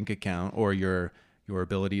emotional bank account or your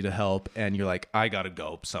ability to help, and you're like, I gotta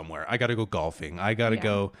go somewhere. I gotta go golfing. I gotta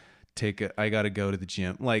go I gotta go to the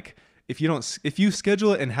gym. Like if you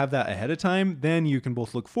schedule it and have that ahead of time, then you can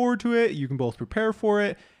both look forward to it. You can both prepare for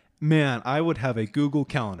it. Man, I would have a Google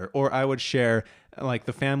Calendar, or I would share like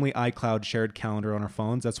the family iCloud shared calendar on our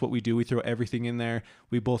phones. That's what we do. We throw everything in there.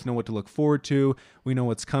 We both know what to look forward to. We know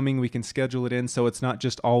what's coming. We can schedule it in. So it's not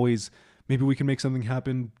just always, maybe we can make something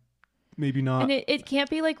happen, maybe not. And it can't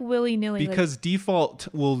be like willy-nilly. Because default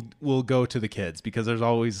will go to the kids, because there's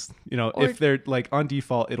always, if they're like on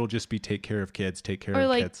default, it'll just be take care of kids. Or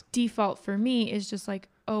like default for me is just like,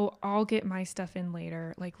 oh, I'll get my stuff in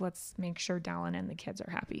later. Like, let's make sure Dallin and the kids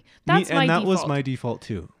are happy. That's my default. And that was my default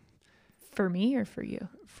too. For me or for you?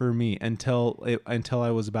 For me, until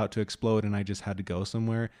I was about to explode and I just had to go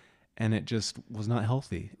somewhere, and it just was not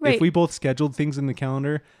healthy. Right. If we both scheduled things in the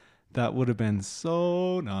calendar, that would have been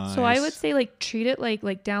so nice. So I would say like treat it like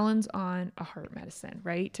Dallin's on a heart medicine,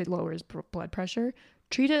 right? To lower his blood pressure.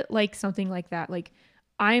 Treat it like something like that. Like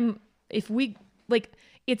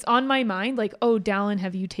it's on my mind, like, oh, Dallin,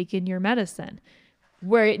 have you taken your medicine?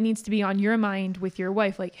 Where it needs to be on your mind with your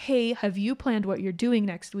wife. Like, hey, have you planned what you're doing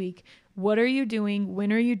next week? What are you doing?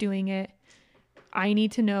 When are you doing it? I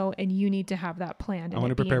need to know, and you need to have that planned. I want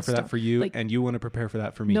to prepare for that for you, and you want to prepare for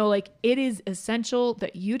that for me. No, like it is essential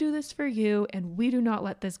that you do this for you, and we do not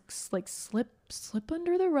let this like slip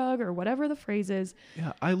under the rug or whatever the phrase is.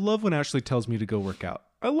 Yeah, I love when Ashley tells me to go work out.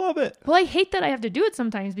 I love it. Well, I hate that I have to do it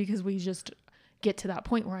sometimes because we just get to that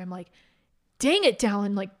point where I'm like, dang it,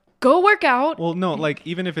 Dallin, like go work out. Well, no, like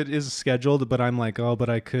even if it is scheduled, but I'm like, oh, but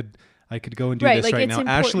I could go and do this right now.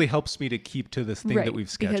 Ashley helps me to keep to this thing that we've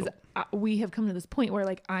scheduled. Because we have come to this point where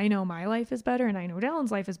like I know my life is better, and I know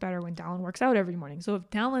Dallin's life is better when Dallin works out every morning. So if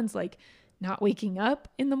Dallin's like not waking up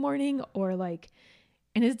in the morning, or like,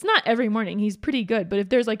 and it's not every morning, he's pretty good, but if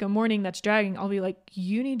there's like a morning that's dragging, I'll be like,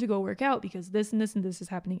 you need to go work out because this and this and this is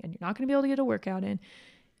happening, and you're not going to be able to get a workout in,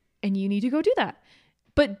 and you need to go do that.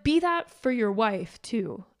 But be that for your wife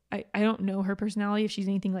too. I don't know her personality. If she's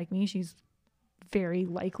anything like me, she's very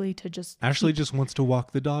likely to just Ashley just wants to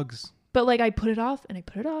walk the dogs. But like I put it off and I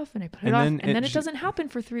put it off and I put it off, and then it doesn't happen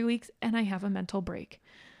for 3 weeks, and I have a mental break.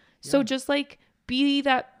 So just like be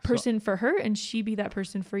that person for her, and she be that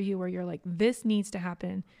person for you, where you're like, this needs to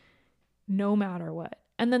happen no matter what.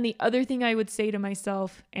 And then the other thing I would say to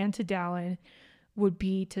myself and to Dallin would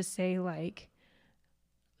be to say like,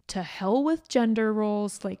 to hell with gender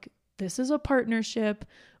roles. Like, this is a partnership.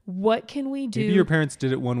 What can we do? Maybe your parents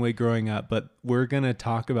did it one way growing up, but we're going to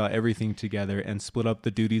talk about everything together and split up the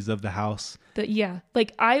duties of the house.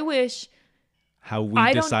 Like I wish how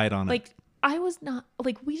we decide on it. I was not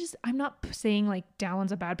like, I'm not saying like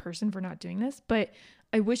Dallin's a bad person for not doing this, but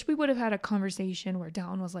I wish we would have had a conversation where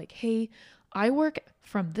Dallin was like, hey, I work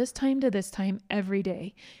from this time to this time every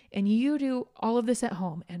day, and you do all of this at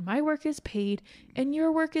home, and my work is paid and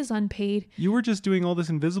your work is unpaid. You were just doing all this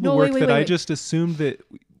invisible work that I just assumed that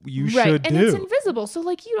you should do. And it's invisible. So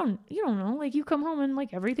like, you don't know, like you come home and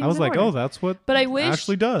like everything's I was like, order. oh, that's what but I wish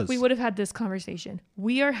Ashley does. We would have had this conversation.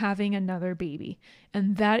 We are having another baby,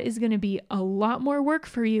 and that is going to be a lot more work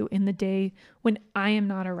for you in the day when I am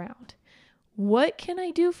not around. What can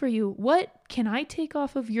I do for you? What can I take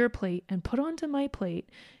off of your plate and put onto my plate?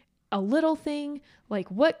 A little thing, like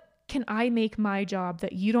what can I make my job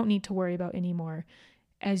that you don't need to worry about anymore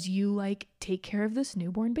as you like take care of this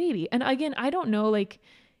newborn baby? And again, I don't know, like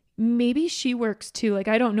maybe she works too. Like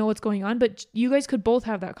I don't know what's going on, but you guys could both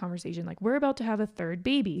have that conversation. Like, we're about to have a third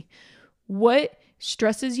baby. What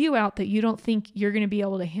stresses you out that you don't think you're going to be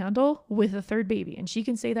able to handle with a third baby? And she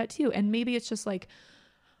can say that too. And maybe it's just like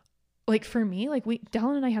for me, like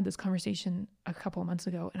Dallin and I had this conversation a couple of months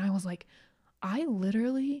ago, and I was like,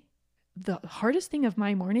 the hardest thing of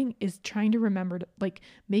my morning is trying to remember to like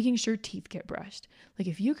making sure teeth get brushed. Like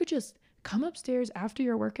if you could just come upstairs after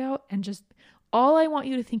your workout and just, all I want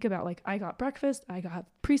you to think about, like I got breakfast, I got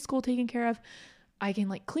preschool taken care of, I can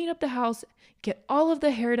like clean up the house, get all of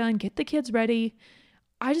the hair done, get the kids ready.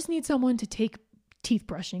 I just need someone to take teeth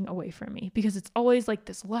brushing away from me, because it's always like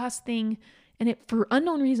this last thing, and it for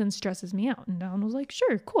unknown reasons stresses me out. And Dallin was like,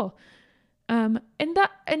 sure, cool. And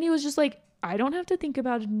he was just like, I don't have to think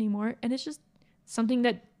about it anymore. And it's just something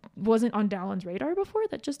that wasn't on Dallon's radar before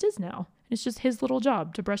that just is now. It's just his little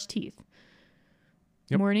job to brush teeth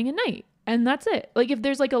morning and night. And that's it. Like if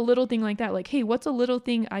there's like a little thing like that, like, hey, what's a little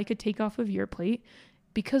thing I could take off of your plate?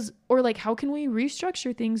 Because, or like, how can we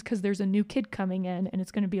restructure things? Because there's a new kid coming in and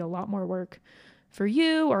it's going to be a lot more work for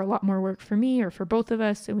you or a lot more work for me or for both of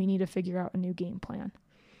us. And we need to figure out a new game plan.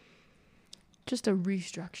 Just a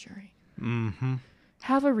restructuring. Mm-hmm.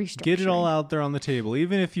 Have a restructuring. Get it all out there on the table.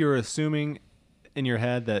 Even if you're assuming in your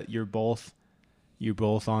head that you're both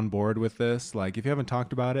on board with this, like if you haven't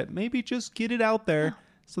talked about it, maybe just get it out there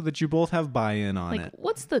so that you both have buy-in on like, it.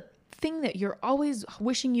 What's the thing that you're always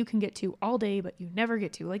wishing you can get to all day, but you never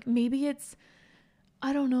get to? Like maybe it's,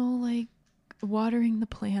 I don't know, like watering the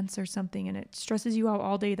plants or something, and it stresses you out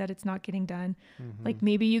all day that it's not getting done. Mm-hmm. Like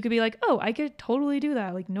maybe you could be like, oh, I could totally do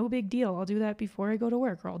that. Like no big deal. I'll do that before I go to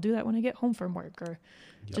work, or I'll do that when I get home from work, or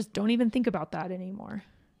just don't even think about that anymore.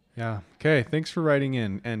 Yeah. Okay. Thanks for writing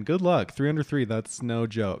in, and good luck. 3 under 3. That's no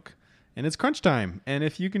joke. And it's crunch time. And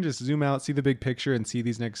if you can just zoom out, see the big picture, and see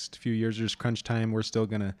these next few years, there's crunch time. We're still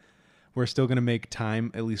gonna make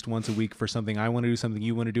time at least once a week for something I want to do, something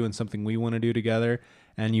you want to do, and something we want to do together.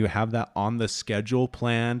 And you have that on the schedule,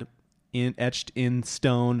 planned, etched in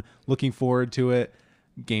stone. Looking forward to it.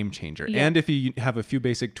 Game changer. Yeah. And if you have a few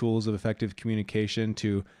basic tools of effective communication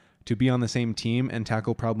to be on the same team and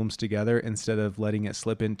tackle problems together instead of letting it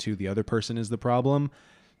slip into the other person is the problem,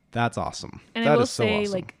 that's awesome. And that I will is so say,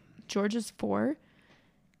 awesome. like, George is 4.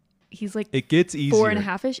 He's like, it gets easier.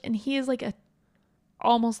 4.5-ish, and he is like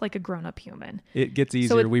almost like a grown-up human. It gets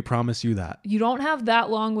easier. We promise you that. You don't have that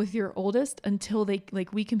long with your oldest until they,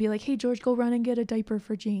 like, we can be like, hey, George, go run and get a diaper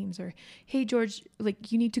for James. Or, hey, George,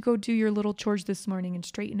 like, you need to go do your little chores this morning and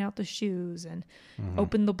straighten out the shoes and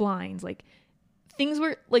open the blinds. Like, things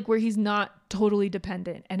where he's not totally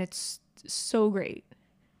dependent. And it's so great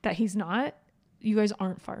that he's not. You guys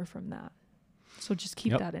aren't far from that. So just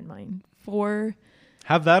keep that in mind. 4.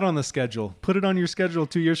 Have that on the schedule. Put it on your schedule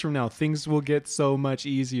 2 years from now. Things will get so much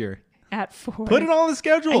easier. At 4. Put it on the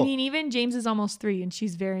schedule. I mean, even James is almost 3 and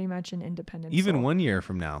she's very much an independent Even soul. 1 year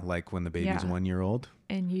from now, like when the baby's 1 year old.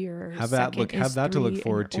 And your have that to look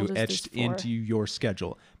forward to, etched into your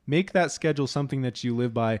schedule. Make that schedule something that you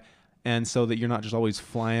live by, and so that you're not just always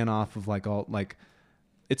flying off of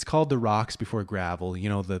it's called the rocks before gravel. You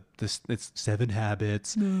know, it's 7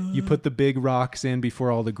 habits. You put the big rocks in before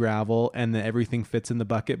all the gravel, and then everything fits in the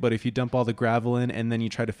bucket. But if you dump all the gravel in and then you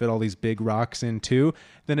try to fit all these big rocks in too,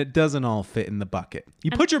 then it doesn't all fit in the bucket.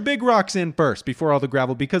 You put your big rocks in first before all the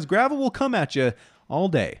gravel, because gravel will come at you all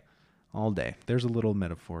day. All day. There's a little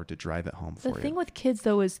metaphor to drive it home for you. The thing with kids,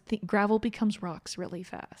 though, is gravel becomes rocks really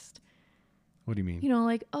fast. What do you mean? You know,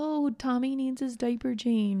 like, oh, Tommy needs his diaper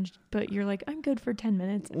changed, but you're like, I'm good for 10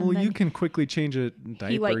 minutes. And well, you can quickly change a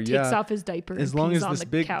diaper. He takes off his diaper as and long pees as on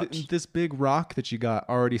the couch. This big rock that you got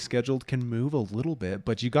already scheduled can move a little bit,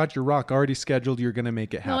 but you got your rock already scheduled. You're gonna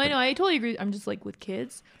make it happen. No, I know. I totally agree. I'm just like, with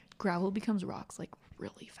kids, gravel becomes rocks like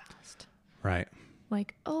really fast. Right.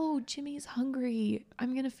 Like, oh, Jimmy's hungry.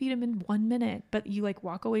 I'm going to feed him in 1 minute. But you like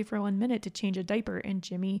walk away for 1 minute to change a diaper, and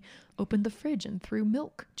Jimmy opened the fridge and threw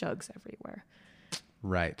milk jugs everywhere.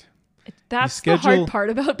 Right. That's the hard part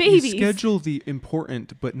about babies. You schedule the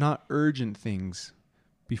important but not urgent things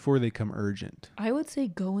before they come urgent. I would say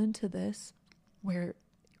go into this where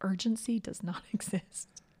urgency does not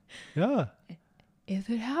exist. Yeah. If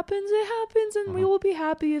it happens, it happens, and we will be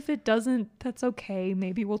happy. If it doesn't, that's okay.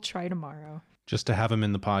 Maybe we'll try tomorrow. Just to have them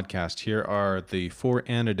in the podcast, here are the 4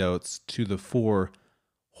 antidotes to the 4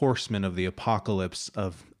 horsemen of the apocalypse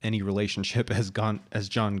of any relationship, as John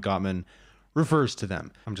Gottman refers to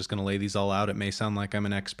them. I'm just going to lay these all out. It may sound like I'm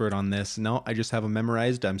an expert on this. No, I just have them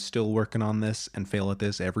memorized. I'm still working on this and fail at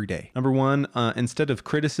this every day. Number 1, instead of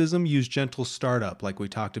criticism, use gentle startup, like we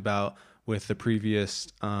talked about with the previous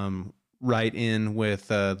write-in with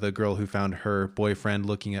the girl who found her boyfriend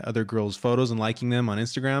looking at other girls' photos and liking them on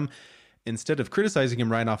Instagram. Instead of criticizing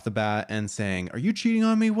him right off the bat and saying, are you cheating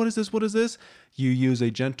on me? What is this? What is this? You use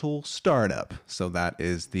a gentle startup. So that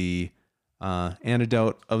is the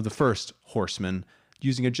antidote of the first horseman,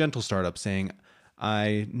 using a gentle startup, saying,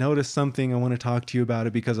 I noticed something. I want to talk to you about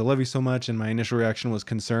it because I love you so much. And my initial reaction was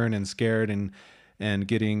concern and scared and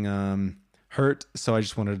getting hurt. So I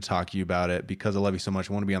just wanted to talk to you about it because I love you so much.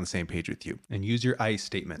 I want to be on the same page with you. And use your I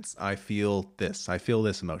statements. I feel this. I feel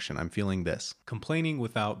this emotion. I'm feeling this. Complaining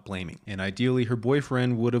without blaming. And ideally, her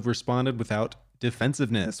boyfriend would have responded without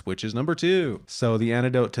defensiveness, which is number 2. So the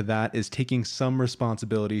antidote to that is taking some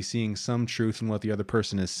responsibility, seeing some truth in what the other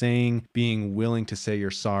person is saying, being willing to say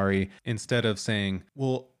you're sorry instead of saying,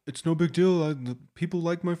 well, it's no big deal. People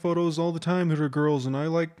like my photos all the time that are girls, and I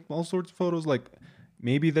like all sorts of photos. Like,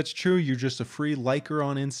 Maybe that's true. You're just a free liker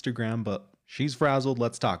on Instagram, but she's frazzled.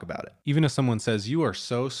 Let's talk about it. Even if someone says, you are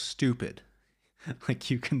so stupid, like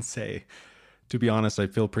you can say, to be honest, I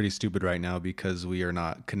feel pretty stupid right now because we are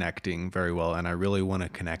not connecting very well. And I really want to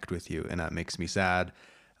connect with you. And that makes me sad.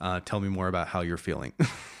 Tell me more about how you're feeling.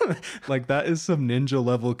 Like that is some ninja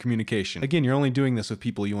level communication. Again, you're only doing this with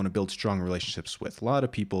people you want to build strong relationships with. A lot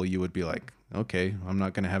of people you would be like, okay, I'm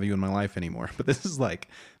not going to have you in my life anymore. But this is like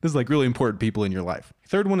really important people in your life.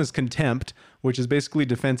 Third one is contempt, which is basically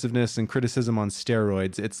defensiveness and criticism on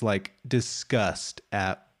steroids. It's like disgust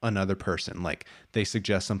at another person. Like they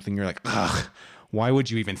suggest something, you're like, ugh, why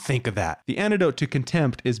would you even think of that? The antidote to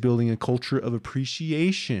contempt is building a culture of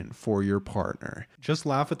appreciation for your partner. Just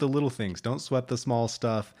laugh at the little things. Don't sweat the small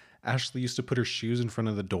stuff. Ashley used to put her shoes in front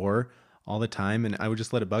of the door all the time, and I would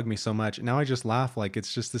just let it bug me so much. Now I just laugh like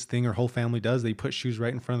it's just this thing her whole family does. They put shoes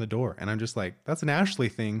right in front of the door. And I'm just like, that's an Ashley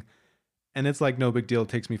thing. And it's like no big deal. It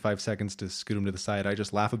takes me 5 seconds to scoot them to the side. I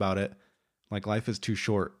just laugh about it. Like life is too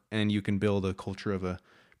short, and you can build a culture of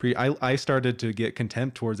I started to get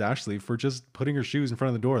contempt towards Ashley for just putting her shoes in front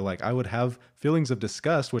of the door. Like I would have feelings of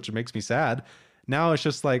disgust, which makes me sad. Now it's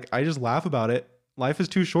just like, I just laugh about it. Life is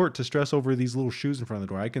too short to stress over these little shoes in front of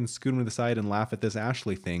the door. I can scoot them to the side and laugh at this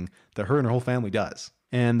Ashley thing that her and her whole family does.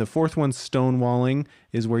 And the fourth one, stonewalling,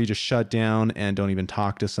 is where you just shut down and don't even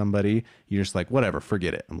talk to somebody. You're just like, whatever,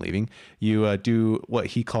 forget it, I'm leaving. You do what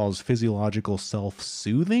he calls physiological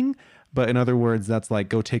self-soothing. But in other words, that's like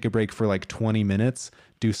go take a break for like 20 minutes,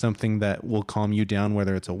 do something that will calm you down,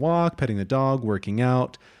 whether it's a walk, petting the dog, working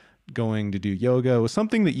out, going to do yoga,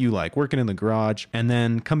 something that you like, working in the garage, and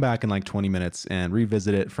then come back in like 20 minutes and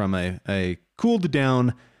revisit it from a cooled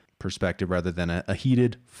down perspective rather than a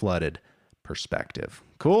heated, flooded perspective.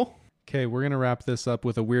 Cool? Okay, we're going to wrap this up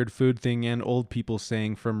with a weird food thing and old people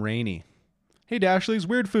saying from Rainy. Hey, Dashley's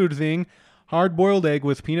weird food thing, hard-boiled egg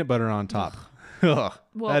with peanut butter on top. Ugh,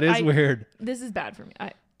 well, that is weird. This is bad for me.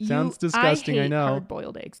 Sounds disgusting, I know.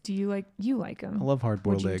 Hard-boiled eggs. Do you like them? I love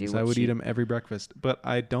hard-boiled eggs. I would eat them every breakfast, but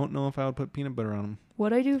I don't know if I would put peanut butter on them.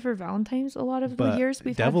 What I do for Valentine's a lot of the years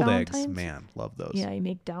we've had Valentine's. Deviled eggs, man, love those. Yeah, I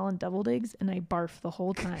make Dallin deviled eggs and I barf the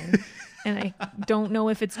whole time. And I don't know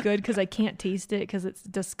if it's good because I can't taste it because it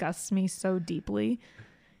disgusts me so deeply.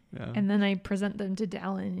 Yeah. And then I present them to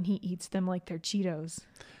Dallin and he eats them like they're Cheetos.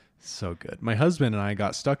 So good. My husband and I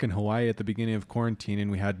got stuck in Hawaii at the beginning of quarantine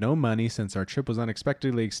and we had no money since our trip was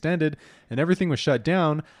unexpectedly extended and everything was shut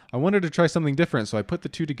down. I wanted to try something different, so I put the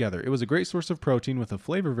two together. It was a great source of protein with a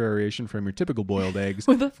flavor variation from your typical boiled eggs.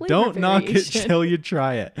 Don't knock it till you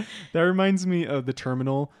try it. That reminds me of The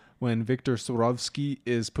Terminal when Victor Swarovski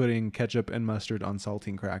is putting ketchup and mustard on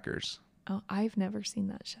saltine crackers. Oh, I've never seen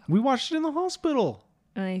that show. We watched it in the hospital.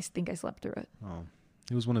 I think I slept through it. Oh,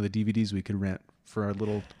 it was one of the DVDs we could rent for our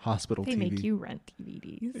little hospital TV. They make you rent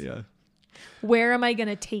DVDs. Yeah. Where am I going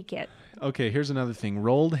to take it? Okay, here's another thing.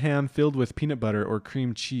 Rolled ham filled with peanut butter or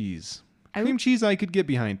cream cheese. Cream cheese I could get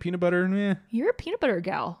behind. Peanut butter, meh. You're a peanut butter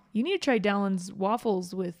gal. You need to try Dallin's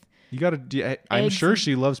waffles with You got to... I'm sure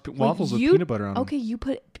she loves waffles with peanut butter on them. Okay, you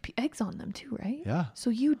put eggs on them too, right? Yeah. So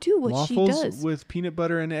you do what she does. Waffles with peanut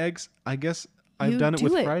butter and eggs. I guess I've done it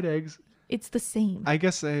with fried eggs. It's the same. I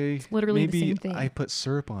guess it's literally the same thing. I put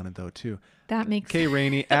syrup on it though too. That makes Okay,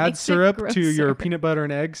 Rainy, add syrup to your peanut butter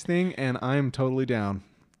and eggs thing, and I'm totally down.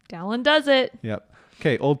 Dallin does it. Yep.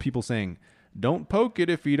 Okay, old people saying, don't poke it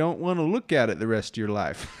if you don't want to look at it the rest of your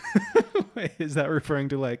life. Is that referring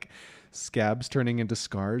to like scabs turning into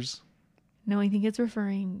scars? No, I think it's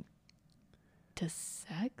referring to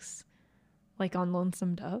sex, like on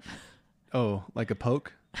Lonesome Dove. Oh, like a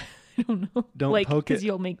poke? I don't know. Don't like, poke it. Because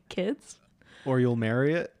you'll make kids? Or you'll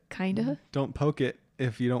marry it? Kinda. Don't poke it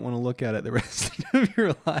if you don't want to look at it the rest of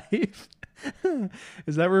your life.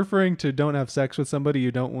 Is that referring to don't have sex with somebody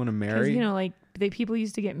you don't want to marry? You know, like people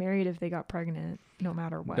used to get married if they got pregnant, no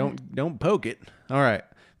matter what. Don't poke it. All right.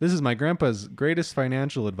 This is my grandpa's greatest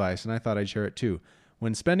financial advice, and I thought I'd share it too.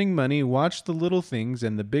 When spending money, watch the little things,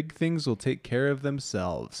 and the big things will take care of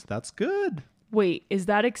themselves. That's good. Wait, is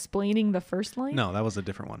that explaining the first line? No, that was a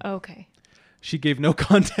different one. Okay. She gave no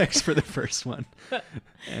context for the first one.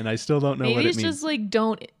 And I still don't know what it means. Maybe it's just like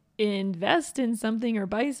don't invest in something or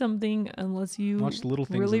buy something unless you watch the little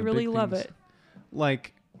things really, really love it.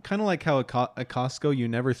 Like, kind of like how at Costco, you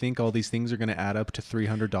never think all these things are going to add up to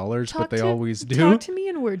 $300, but they always do. Talk to me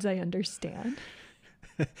in words I understand.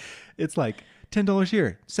 It's like $10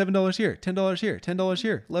 here, $7 here, $10 here, $10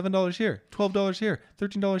 here, $11 here, $12 here,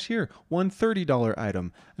 $13 here, one $30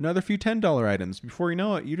 item, another few $10 items. Before you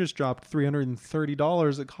know it, you just dropped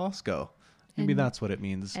 $330 at Costco. Maybe that's what it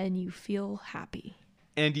means. And you feel happy.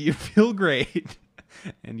 And you feel great.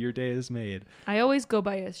 And your day is made. I always go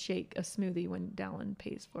buy a smoothie when Dallin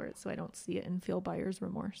pays for it, so I don't see it and feel buyer's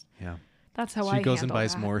remorse. Yeah. That's how She I goes and handle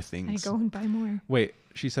buys that. more I things. go and buy more. Wait,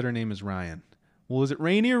 she said her name is Ryan. Well, is it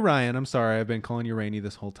Rainy or Ryan? I'm sorry. I've been calling you Rainy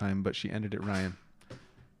this whole time, but she ended it Ryan.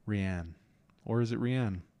 Rianne. Or is it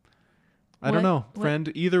Rianne? I don't know.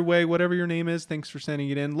 Friend, either way, whatever your name is, thanks for sending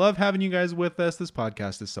it in. Love having you guys with us. This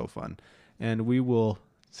podcast is so fun. And we will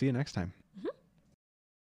see you next time.